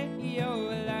day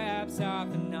overlaps half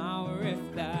an hour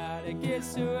if that. I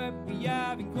guess what we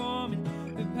have in common,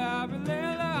 the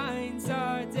parallel lines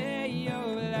our day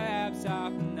overlaps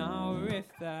half an hour if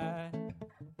that.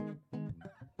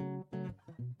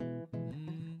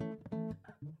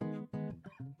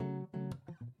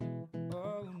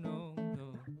 Oh no,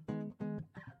 no.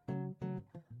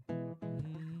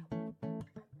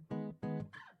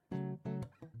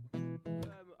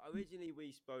 Originally,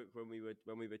 we spoke when we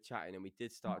were chatting, and we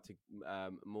did start to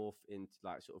morph into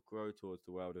like sort of grow towards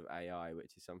the world of AI,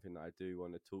 which is something that I do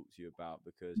want to talk to you about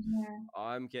because Yeah.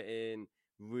 I'm getting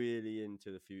really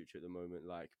into the future at the moment,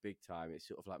 like big time. It's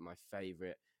sort of like my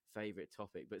favorite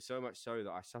topic, but so much so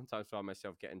that I sometimes find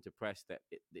myself getting depressed that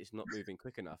it's not moving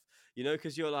quick enough. You know,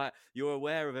 because you're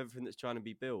aware of everything that's trying to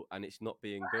be built, and it's not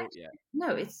being built yet.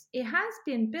 No, it has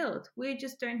been built. We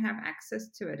just don't have access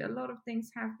to it. A lot of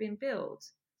things have been built,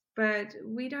 but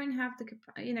we don't have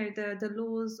the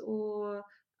laws or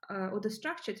the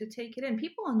structure to take it in.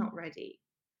 People are not ready.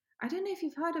 I don't know if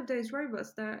you've heard of those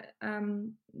robots that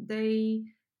they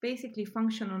basically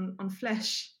function on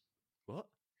flesh. What?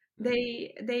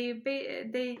 They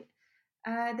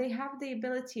have the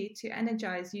ability to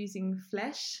energize using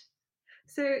flesh.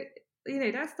 So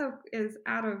that stuff is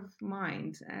out of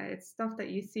mind. It's stuff that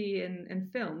you see in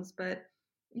films, but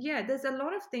yeah, there's a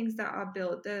lot of things that are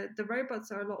built. The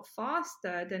robots are a lot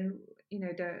faster than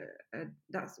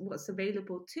that's what's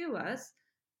available to us,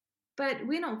 but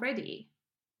we're not ready.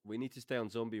 We need to stay on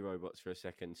zombie robots for a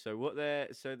second. So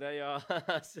they are.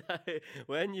 So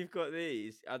when you've got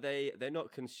these, they're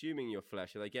not consuming your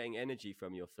flesh? Are they getting energy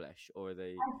from your flesh, or are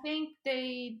they? I think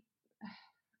I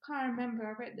can't remember.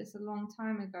 I read this a long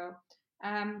time ago.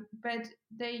 But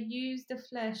they use the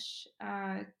flesh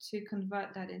to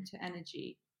convert that into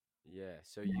energy. Yeah,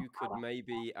 so you could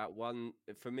maybe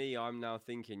for me, I'm now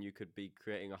thinking you could be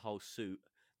creating a whole suit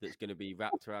that's going to be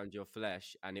wrapped around your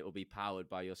flesh, and it will be powered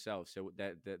by yourself. So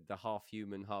the half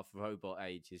human, half robot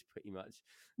age is pretty much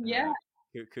Yeah.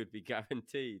 could be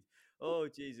guaranteed. Oh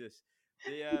Jesus.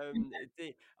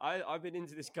 I've been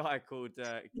into this guy called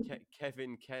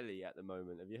Kevin Kelly at the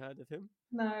moment. Have you heard of him?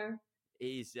 No.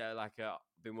 He's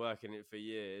been working it for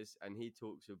years, and he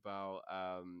talks about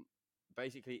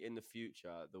basically in the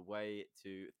future the way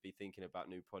to be thinking about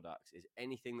new products is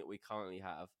anything that we currently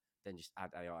have, then just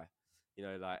add AI. You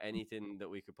know, like anything that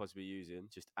we could possibly use in,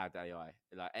 just add AI.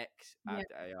 Like X, add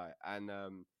AI, and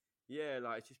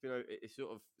like it's just been it's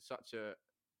sort of such a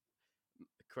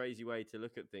crazy way to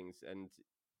look at things, and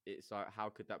it's like, how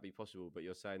could that be possible? But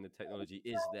you're saying the technology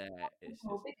is there. It's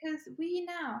just because we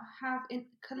now have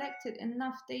collected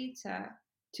enough data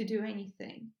to do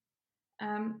anything.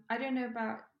 I don't know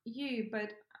about you,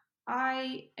 but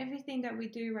everything that we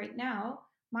do right now,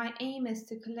 my aim is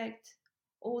to collect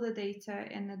all the data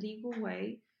in a legal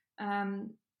way,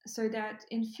 so that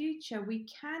in future we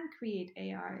can create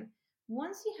AI.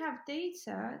 Once you have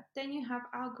data, then you have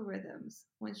algorithms.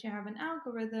 Once you have an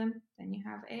algorithm, then you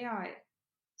have AI.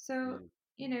 So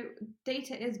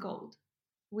data is gold.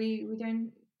 We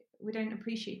don't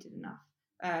appreciate it enough.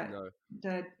 no.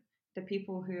 The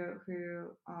people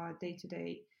who are day to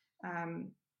day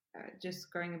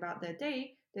just going about their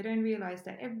day, they don't realize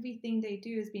that everything they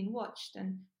do is being watched,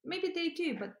 and maybe they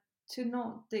do, but to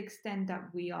not the extent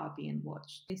that we are being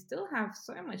watched. They still have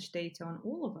so much data on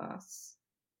all of us.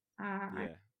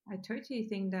 I totally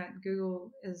think that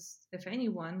Google is, if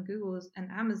anyone, Google's and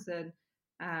Amazon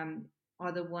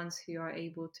are the ones who are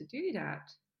able to do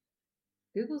that.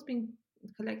 Google's been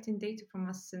collecting data from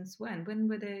us since when?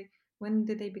 When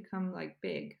did they become like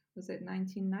big? Was it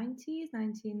 1990s?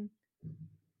 Can't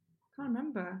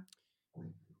remember.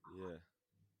 Yeah.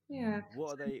 Yeah.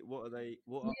 What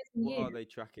are they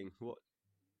tracking? What?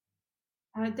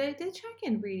 They're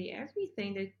tracking really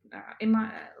everything. They in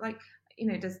my like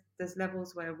there's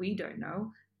levels where we don't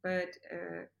know, but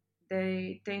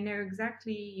they know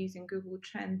exactly using Google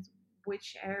Trends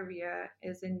which area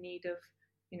is in need of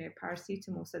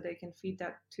paracetamol, so they can feed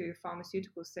that to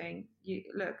pharmaceuticals, saying,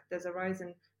 look, there's a rise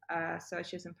in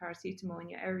searches in paracetamol in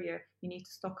your area, you need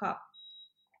to stock up.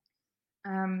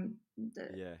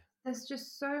 There's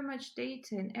just so much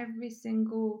data in every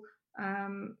single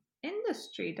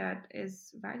industry that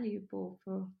is valuable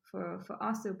for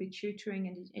us. It'll be tutoring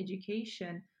and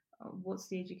education. What's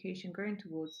the education going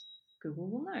towards? Google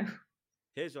will know.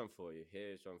 Here's one for you,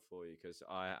 because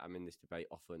I am in this debate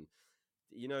often.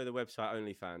 You know the website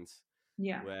OnlyFans,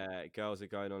 where girls are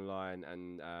going online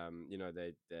and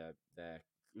they're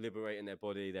liberating their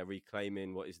body, they're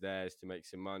reclaiming what is theirs to make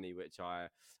some money, which I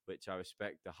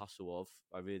respect the hustle of,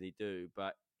 I really do.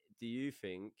 But do you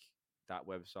think that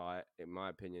website, in my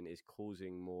opinion, is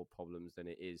causing more problems than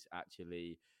it is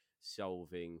actually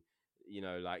solving?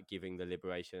 Like giving the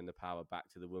liberation and the power back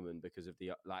to the woman, because of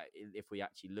the if we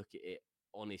actually look at it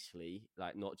honestly,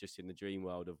 like not just in the dream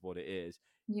world of what it is,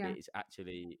 it's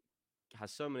actually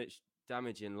has so much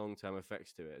damaging long-term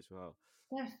effects to it as well.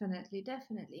 Definitely.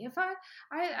 If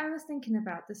I was thinking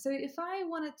about this, so if I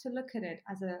wanted to look at it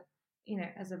as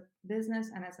a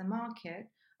business and as a market,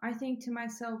 I think to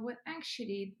myself, well,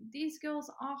 actually these girls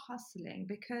are hustling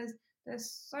because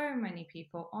there's so many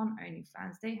people on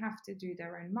OnlyFans. They have to do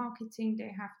their own marketing,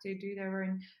 they have to do their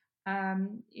own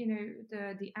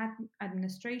The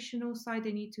administrational side,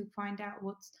 they need to find out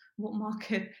what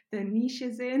market the niche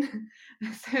is in.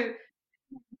 So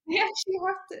they actually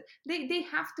have to they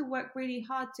have to work really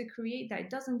hard to create that. It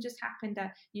doesn't just happen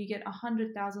that you get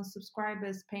 100,000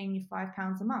 subscribers paying you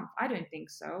 £5 a month. I don't think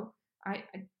so. I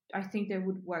think they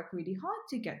would work really hard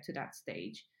to get to that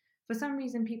stage. For some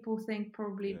reason, people think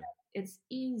probably that it's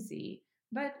easy,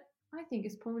 but I think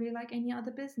it's probably like any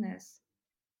other business.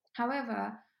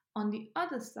 However, on the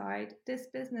other side, this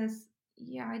business,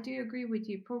 yeah, I do agree with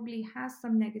you, probably has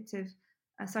some negative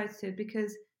sides to it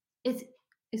because it's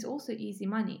it's also easy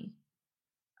money.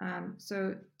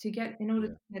 So in order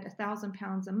to get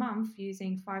 £1,000 a month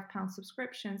using £5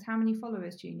 subscriptions, how many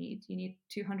followers do you need? You need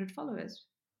 200 followers,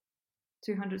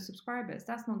 200 subscribers.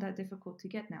 That's not that difficult to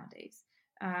get nowadays.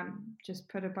 Just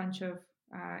put a bunch of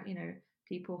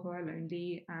people who are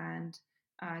lonely and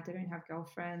they don't have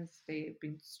girlfriends. They've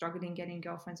been struggling getting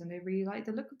girlfriends, and they really like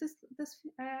the look of this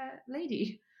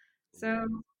lady. So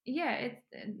yeah,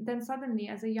 then suddenly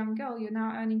as a young girl, you're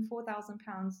now earning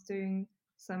 £4,000 doing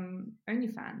some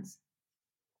OnlyFans.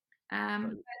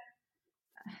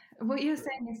 What you're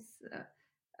saying is,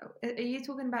 are you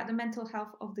talking about the mental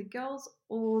health of the girls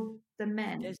or the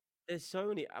men? There's so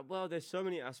many. There's so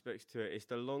many aspects to it. It's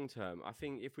the long term. I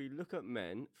think if we look at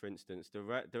men, for instance, the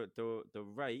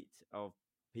rate of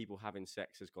people having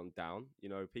sex has gone down. You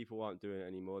know, people aren't doing it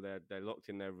anymore. They're locked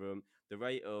in their room. The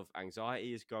rate of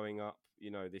anxiety is going up. You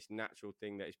know, this natural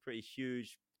thing that is pretty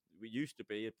huge. It used to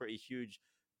be a pretty huge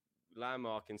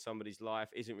landmark in somebody's life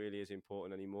isn't really as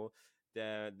important anymore.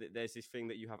 There's this thing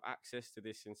that you have access to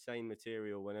this insane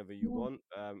material whenever you want,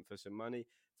 for some money.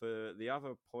 For the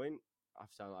other point, I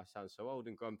sound so old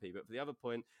and grumpy, but for the other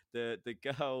point, the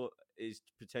girl is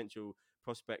potential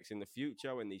prospects in the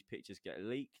future when these pictures get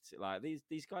leaked. Like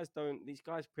these guys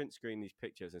print screen these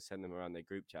pictures and send them around their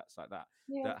group chats like that.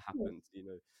 Yeah, That happens, you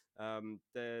know.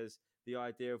 There's the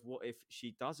idea of what if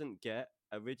she doesn't get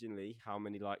originally how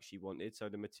many likes she wanted, so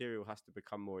the material has to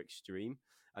become more extreme.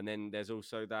 And then there's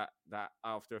also that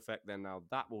after effect, then now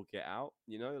that will get out,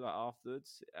 you know, like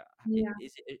afterwards. yeah.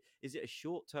 Is it a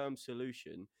short-term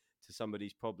solution to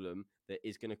somebody's problem that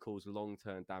is going to cause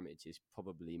long-term damage is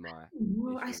probably my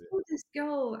Well, I issue. saw this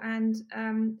girl, and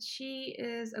she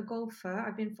is a golfer.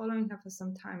 I've been following her for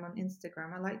some time on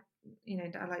Instagram. I like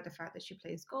the fact that she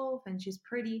plays golf and she's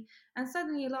pretty. And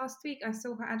suddenly last week, I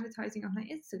saw her advertising on her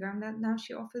Instagram that now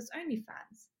she offers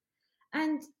OnlyFans.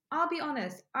 And I'll be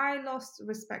honest, I lost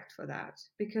respect for that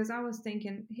because I was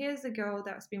thinking, here's a girl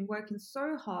that's been working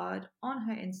so hard on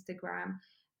her Instagram,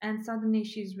 and suddenly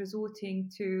she's resorting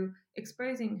to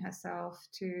exposing herself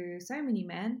to so many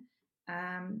men,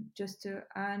 just to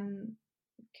earn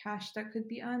cash that could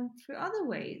be earned through other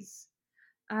ways.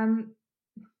 Um,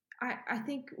 I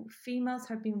think females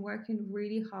have been working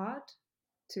really hard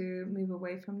to move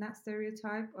away from that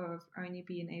stereotype of only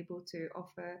being able to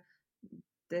offer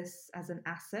this as an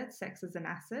asset, sex as an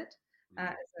asset,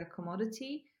 as a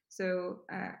commodity. So,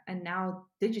 and now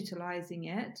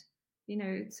digitalizing it,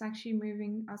 it's actually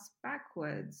moving us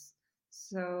backwards.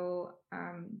 So,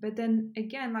 but then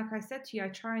again, like I said to you, I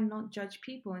try and not judge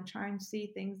people and try and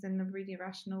see things in a really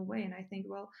rational way. And I think,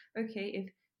 well, okay,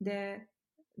 if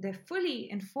they're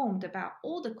fully informed about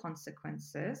all the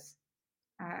consequences,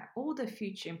 all the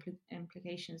future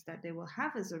implications that they will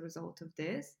have as a result of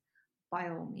this, by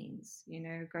all means,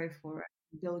 go for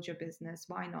it, build your business.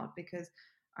 Why not? Because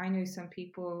I know some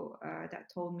people that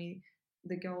told me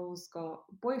the girls got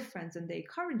boyfriends and they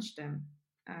encouraged them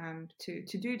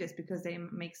to do this because they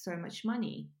make so much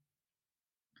money.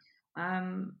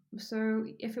 So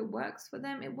if it works for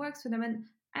them, it works for them. And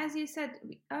as you said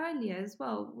earlier as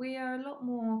well, we are a lot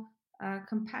more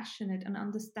compassionate and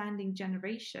understanding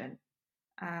generation,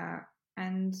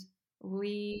 and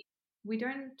we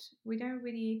don't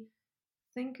really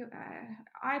think.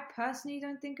 I personally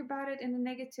don't think about it in a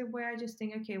negative way. I just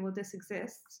think, okay, well, this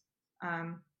exists,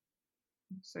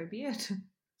 so be it.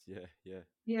 Yeah.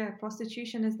 Yeah,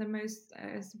 prostitution is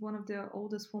one of the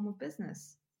oldest form of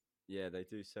business. Yeah, they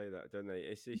do say that, don't they?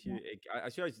 It's issue. I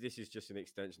suppose this is just an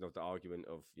extension of the argument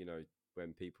of,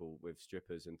 when people with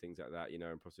strippers and things like that,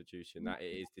 and prostitution. That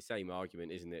it is the same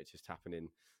argument, isn't it? Just happening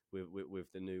with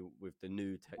the new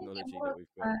technology that we've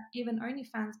got. Even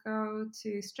OnlyFans go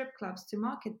to strip clubs to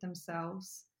market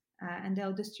themselves, and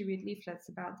they'll distribute leaflets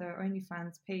about their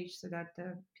OnlyFans page so that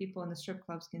the people in the strip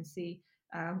clubs can see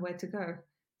where to go.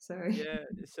 So Yeah,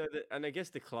 so and I guess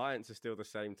the clients are still the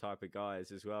same type of guys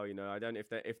as well. I don't know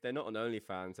if they're not on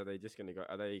OnlyFans, are they just going to go?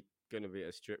 Are they going to be at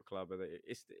a strip club? Are they?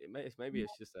 Maybe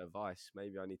it's just a vice.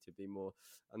 Maybe I need to be more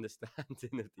understanding of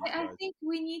these I guys. think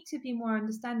we need to be more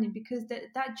understanding because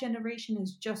that generation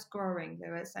is just growing,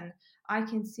 Lewis, and I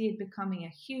can see it becoming a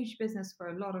huge business for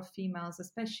a lot of females,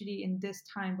 especially in this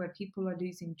time where people are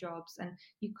losing jobs. And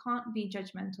you can't be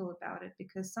judgmental about it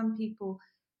because some people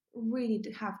really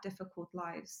have difficult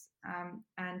lives,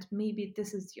 and maybe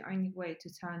this is the only way to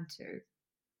turn to.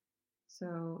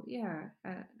 So yeah,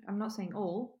 I'm not saying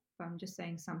all, but I'm just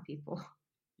saying some people.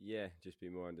 Yeah, just be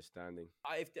more understanding.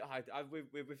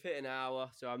 We've hit an hour,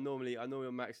 so I normally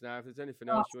max an hour. If there's anything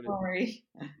Oh, else you want to, sorry.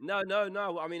 no.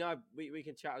 I mean, we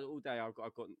can chat all day. I've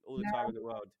got all the time in the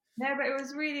world. No, but it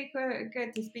was really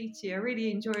good to speak to you. I really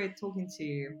enjoyed talking to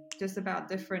you just about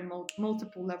different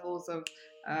multiple levels of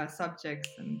subjects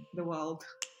in the world.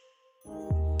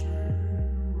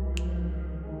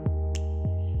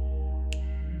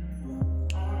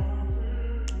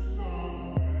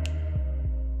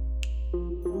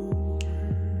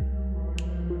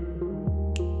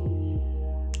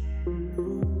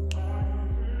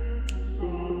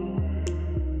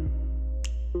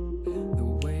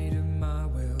 The weight of my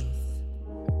wealth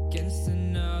against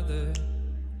another.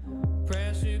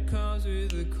 Pressure comes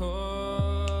with the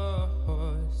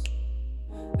cost.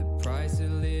 The price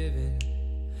of living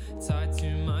tied to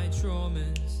my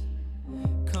traumas.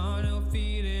 Can't help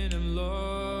feeling I'm lost.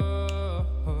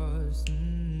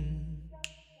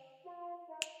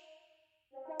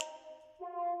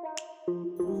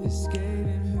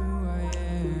 Escaping who I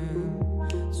am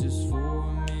just for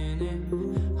a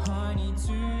minute. I need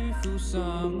to feel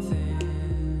something.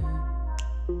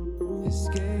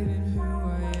 Escaping who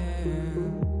I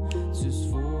am just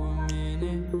for a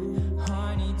minute.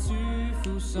 I need to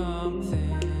feel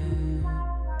something.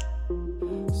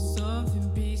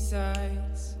 Something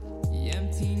besides the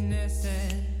emptiness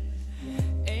and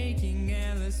aching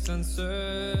endless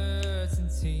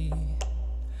uncertainty.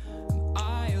 Am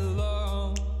I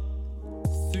alone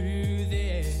through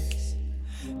this?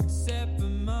 Except for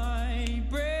my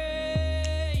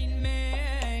brain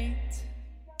mate.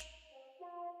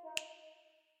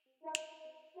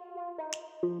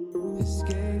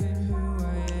 Escaping who I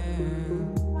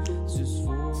am just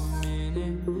for a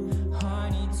minute. I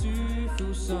need to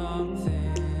feel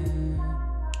something.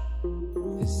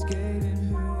 Escaping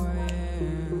who I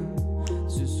am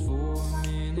just for a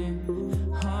minute.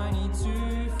 I need to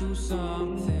feel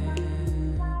something.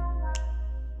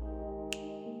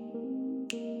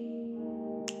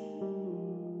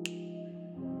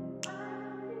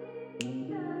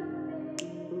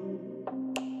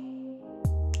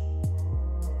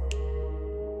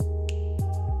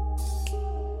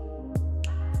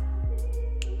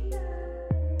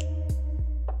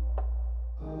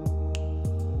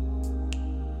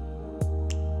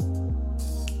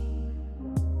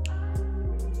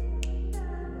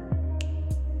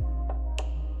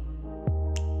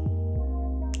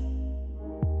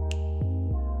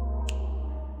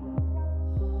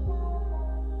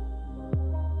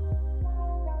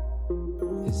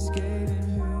 Escaping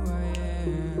who I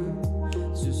am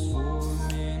just for a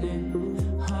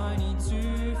minute. I need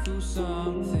to feel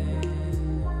something.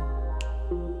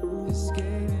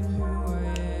 Escaping who I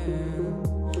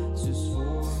am just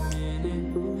for a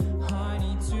minute. I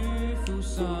need to feel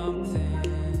something.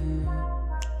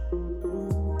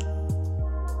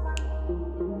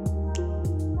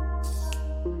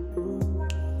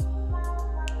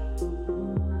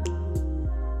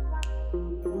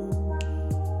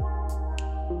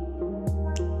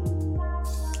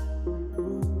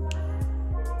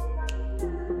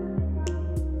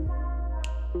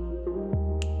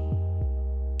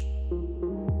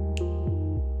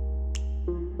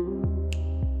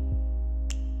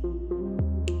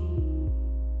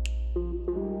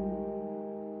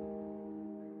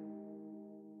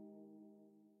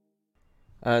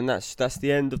 And that's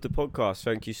the end of the podcast.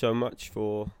 Thank you so much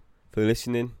for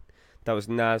listening. That was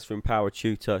Naz from Power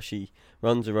Tutor. She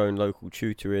runs her own local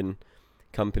tutoring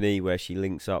company where she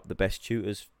links up the best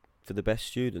tutors for the best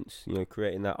students.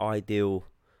 Creating the ideal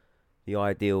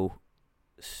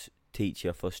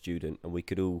teacher for student, and we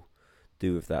could all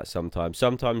do with that sometimes.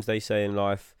 Sometimes they say in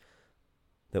life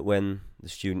that when the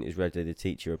student is ready, the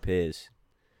teacher appears,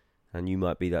 and you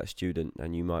might be that student,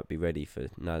 and you might be ready for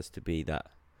Naz to be that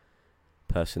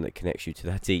person that connects you to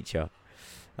that teacher.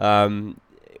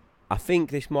 I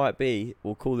think this might be,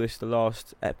 we'll call this the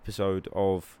last episode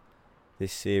of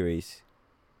this series.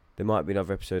 There might be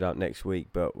another episode out next week,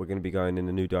 but we're going to be going in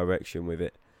a new direction with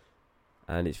it,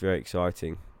 and it's very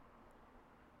exciting.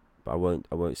 but I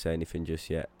won't say anything just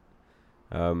yet.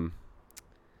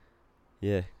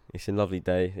 Yeah, it's a lovely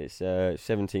day. It's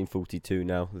 17:42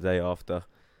 now, the day after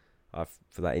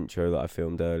for that intro that I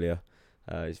filmed earlier.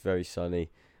 It's very sunny.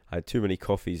 I had too many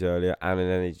coffees earlier and an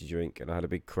energy drink, and I had a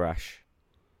big crash.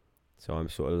 So I'm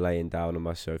sort of laying down on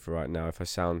my sofa right now. If I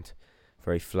sound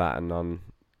very flat and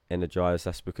unenergised,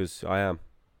 that's because I am,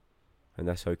 and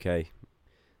that's okay.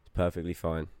 It's perfectly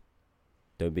fine.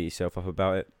 Don't beat yourself up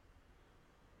about it.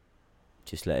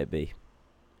 Just let it be.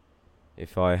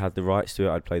 If I had the rights to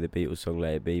it, I'd play the Beatles song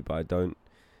Let It Be, but I don't.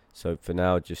 So for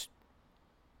now, just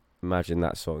imagine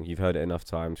that song. You've heard it enough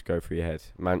times. Go through your head.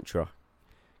 Mantra.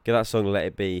 Get that song Let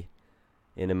It Be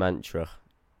in a mantra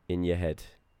in your head.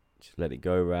 Just let it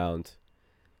go around,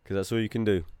 because that's all you can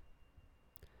do.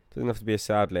 It doesn't have to be a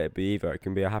sad Let It Be either. It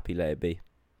can be a happy Let It Be.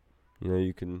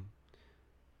 You can,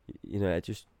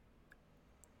 just,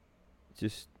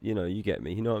 you get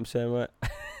me. You know what I'm saying, right?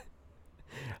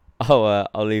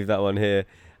 I'll leave that one here,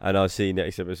 and I'll see you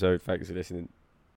next episode. Thanks for listening.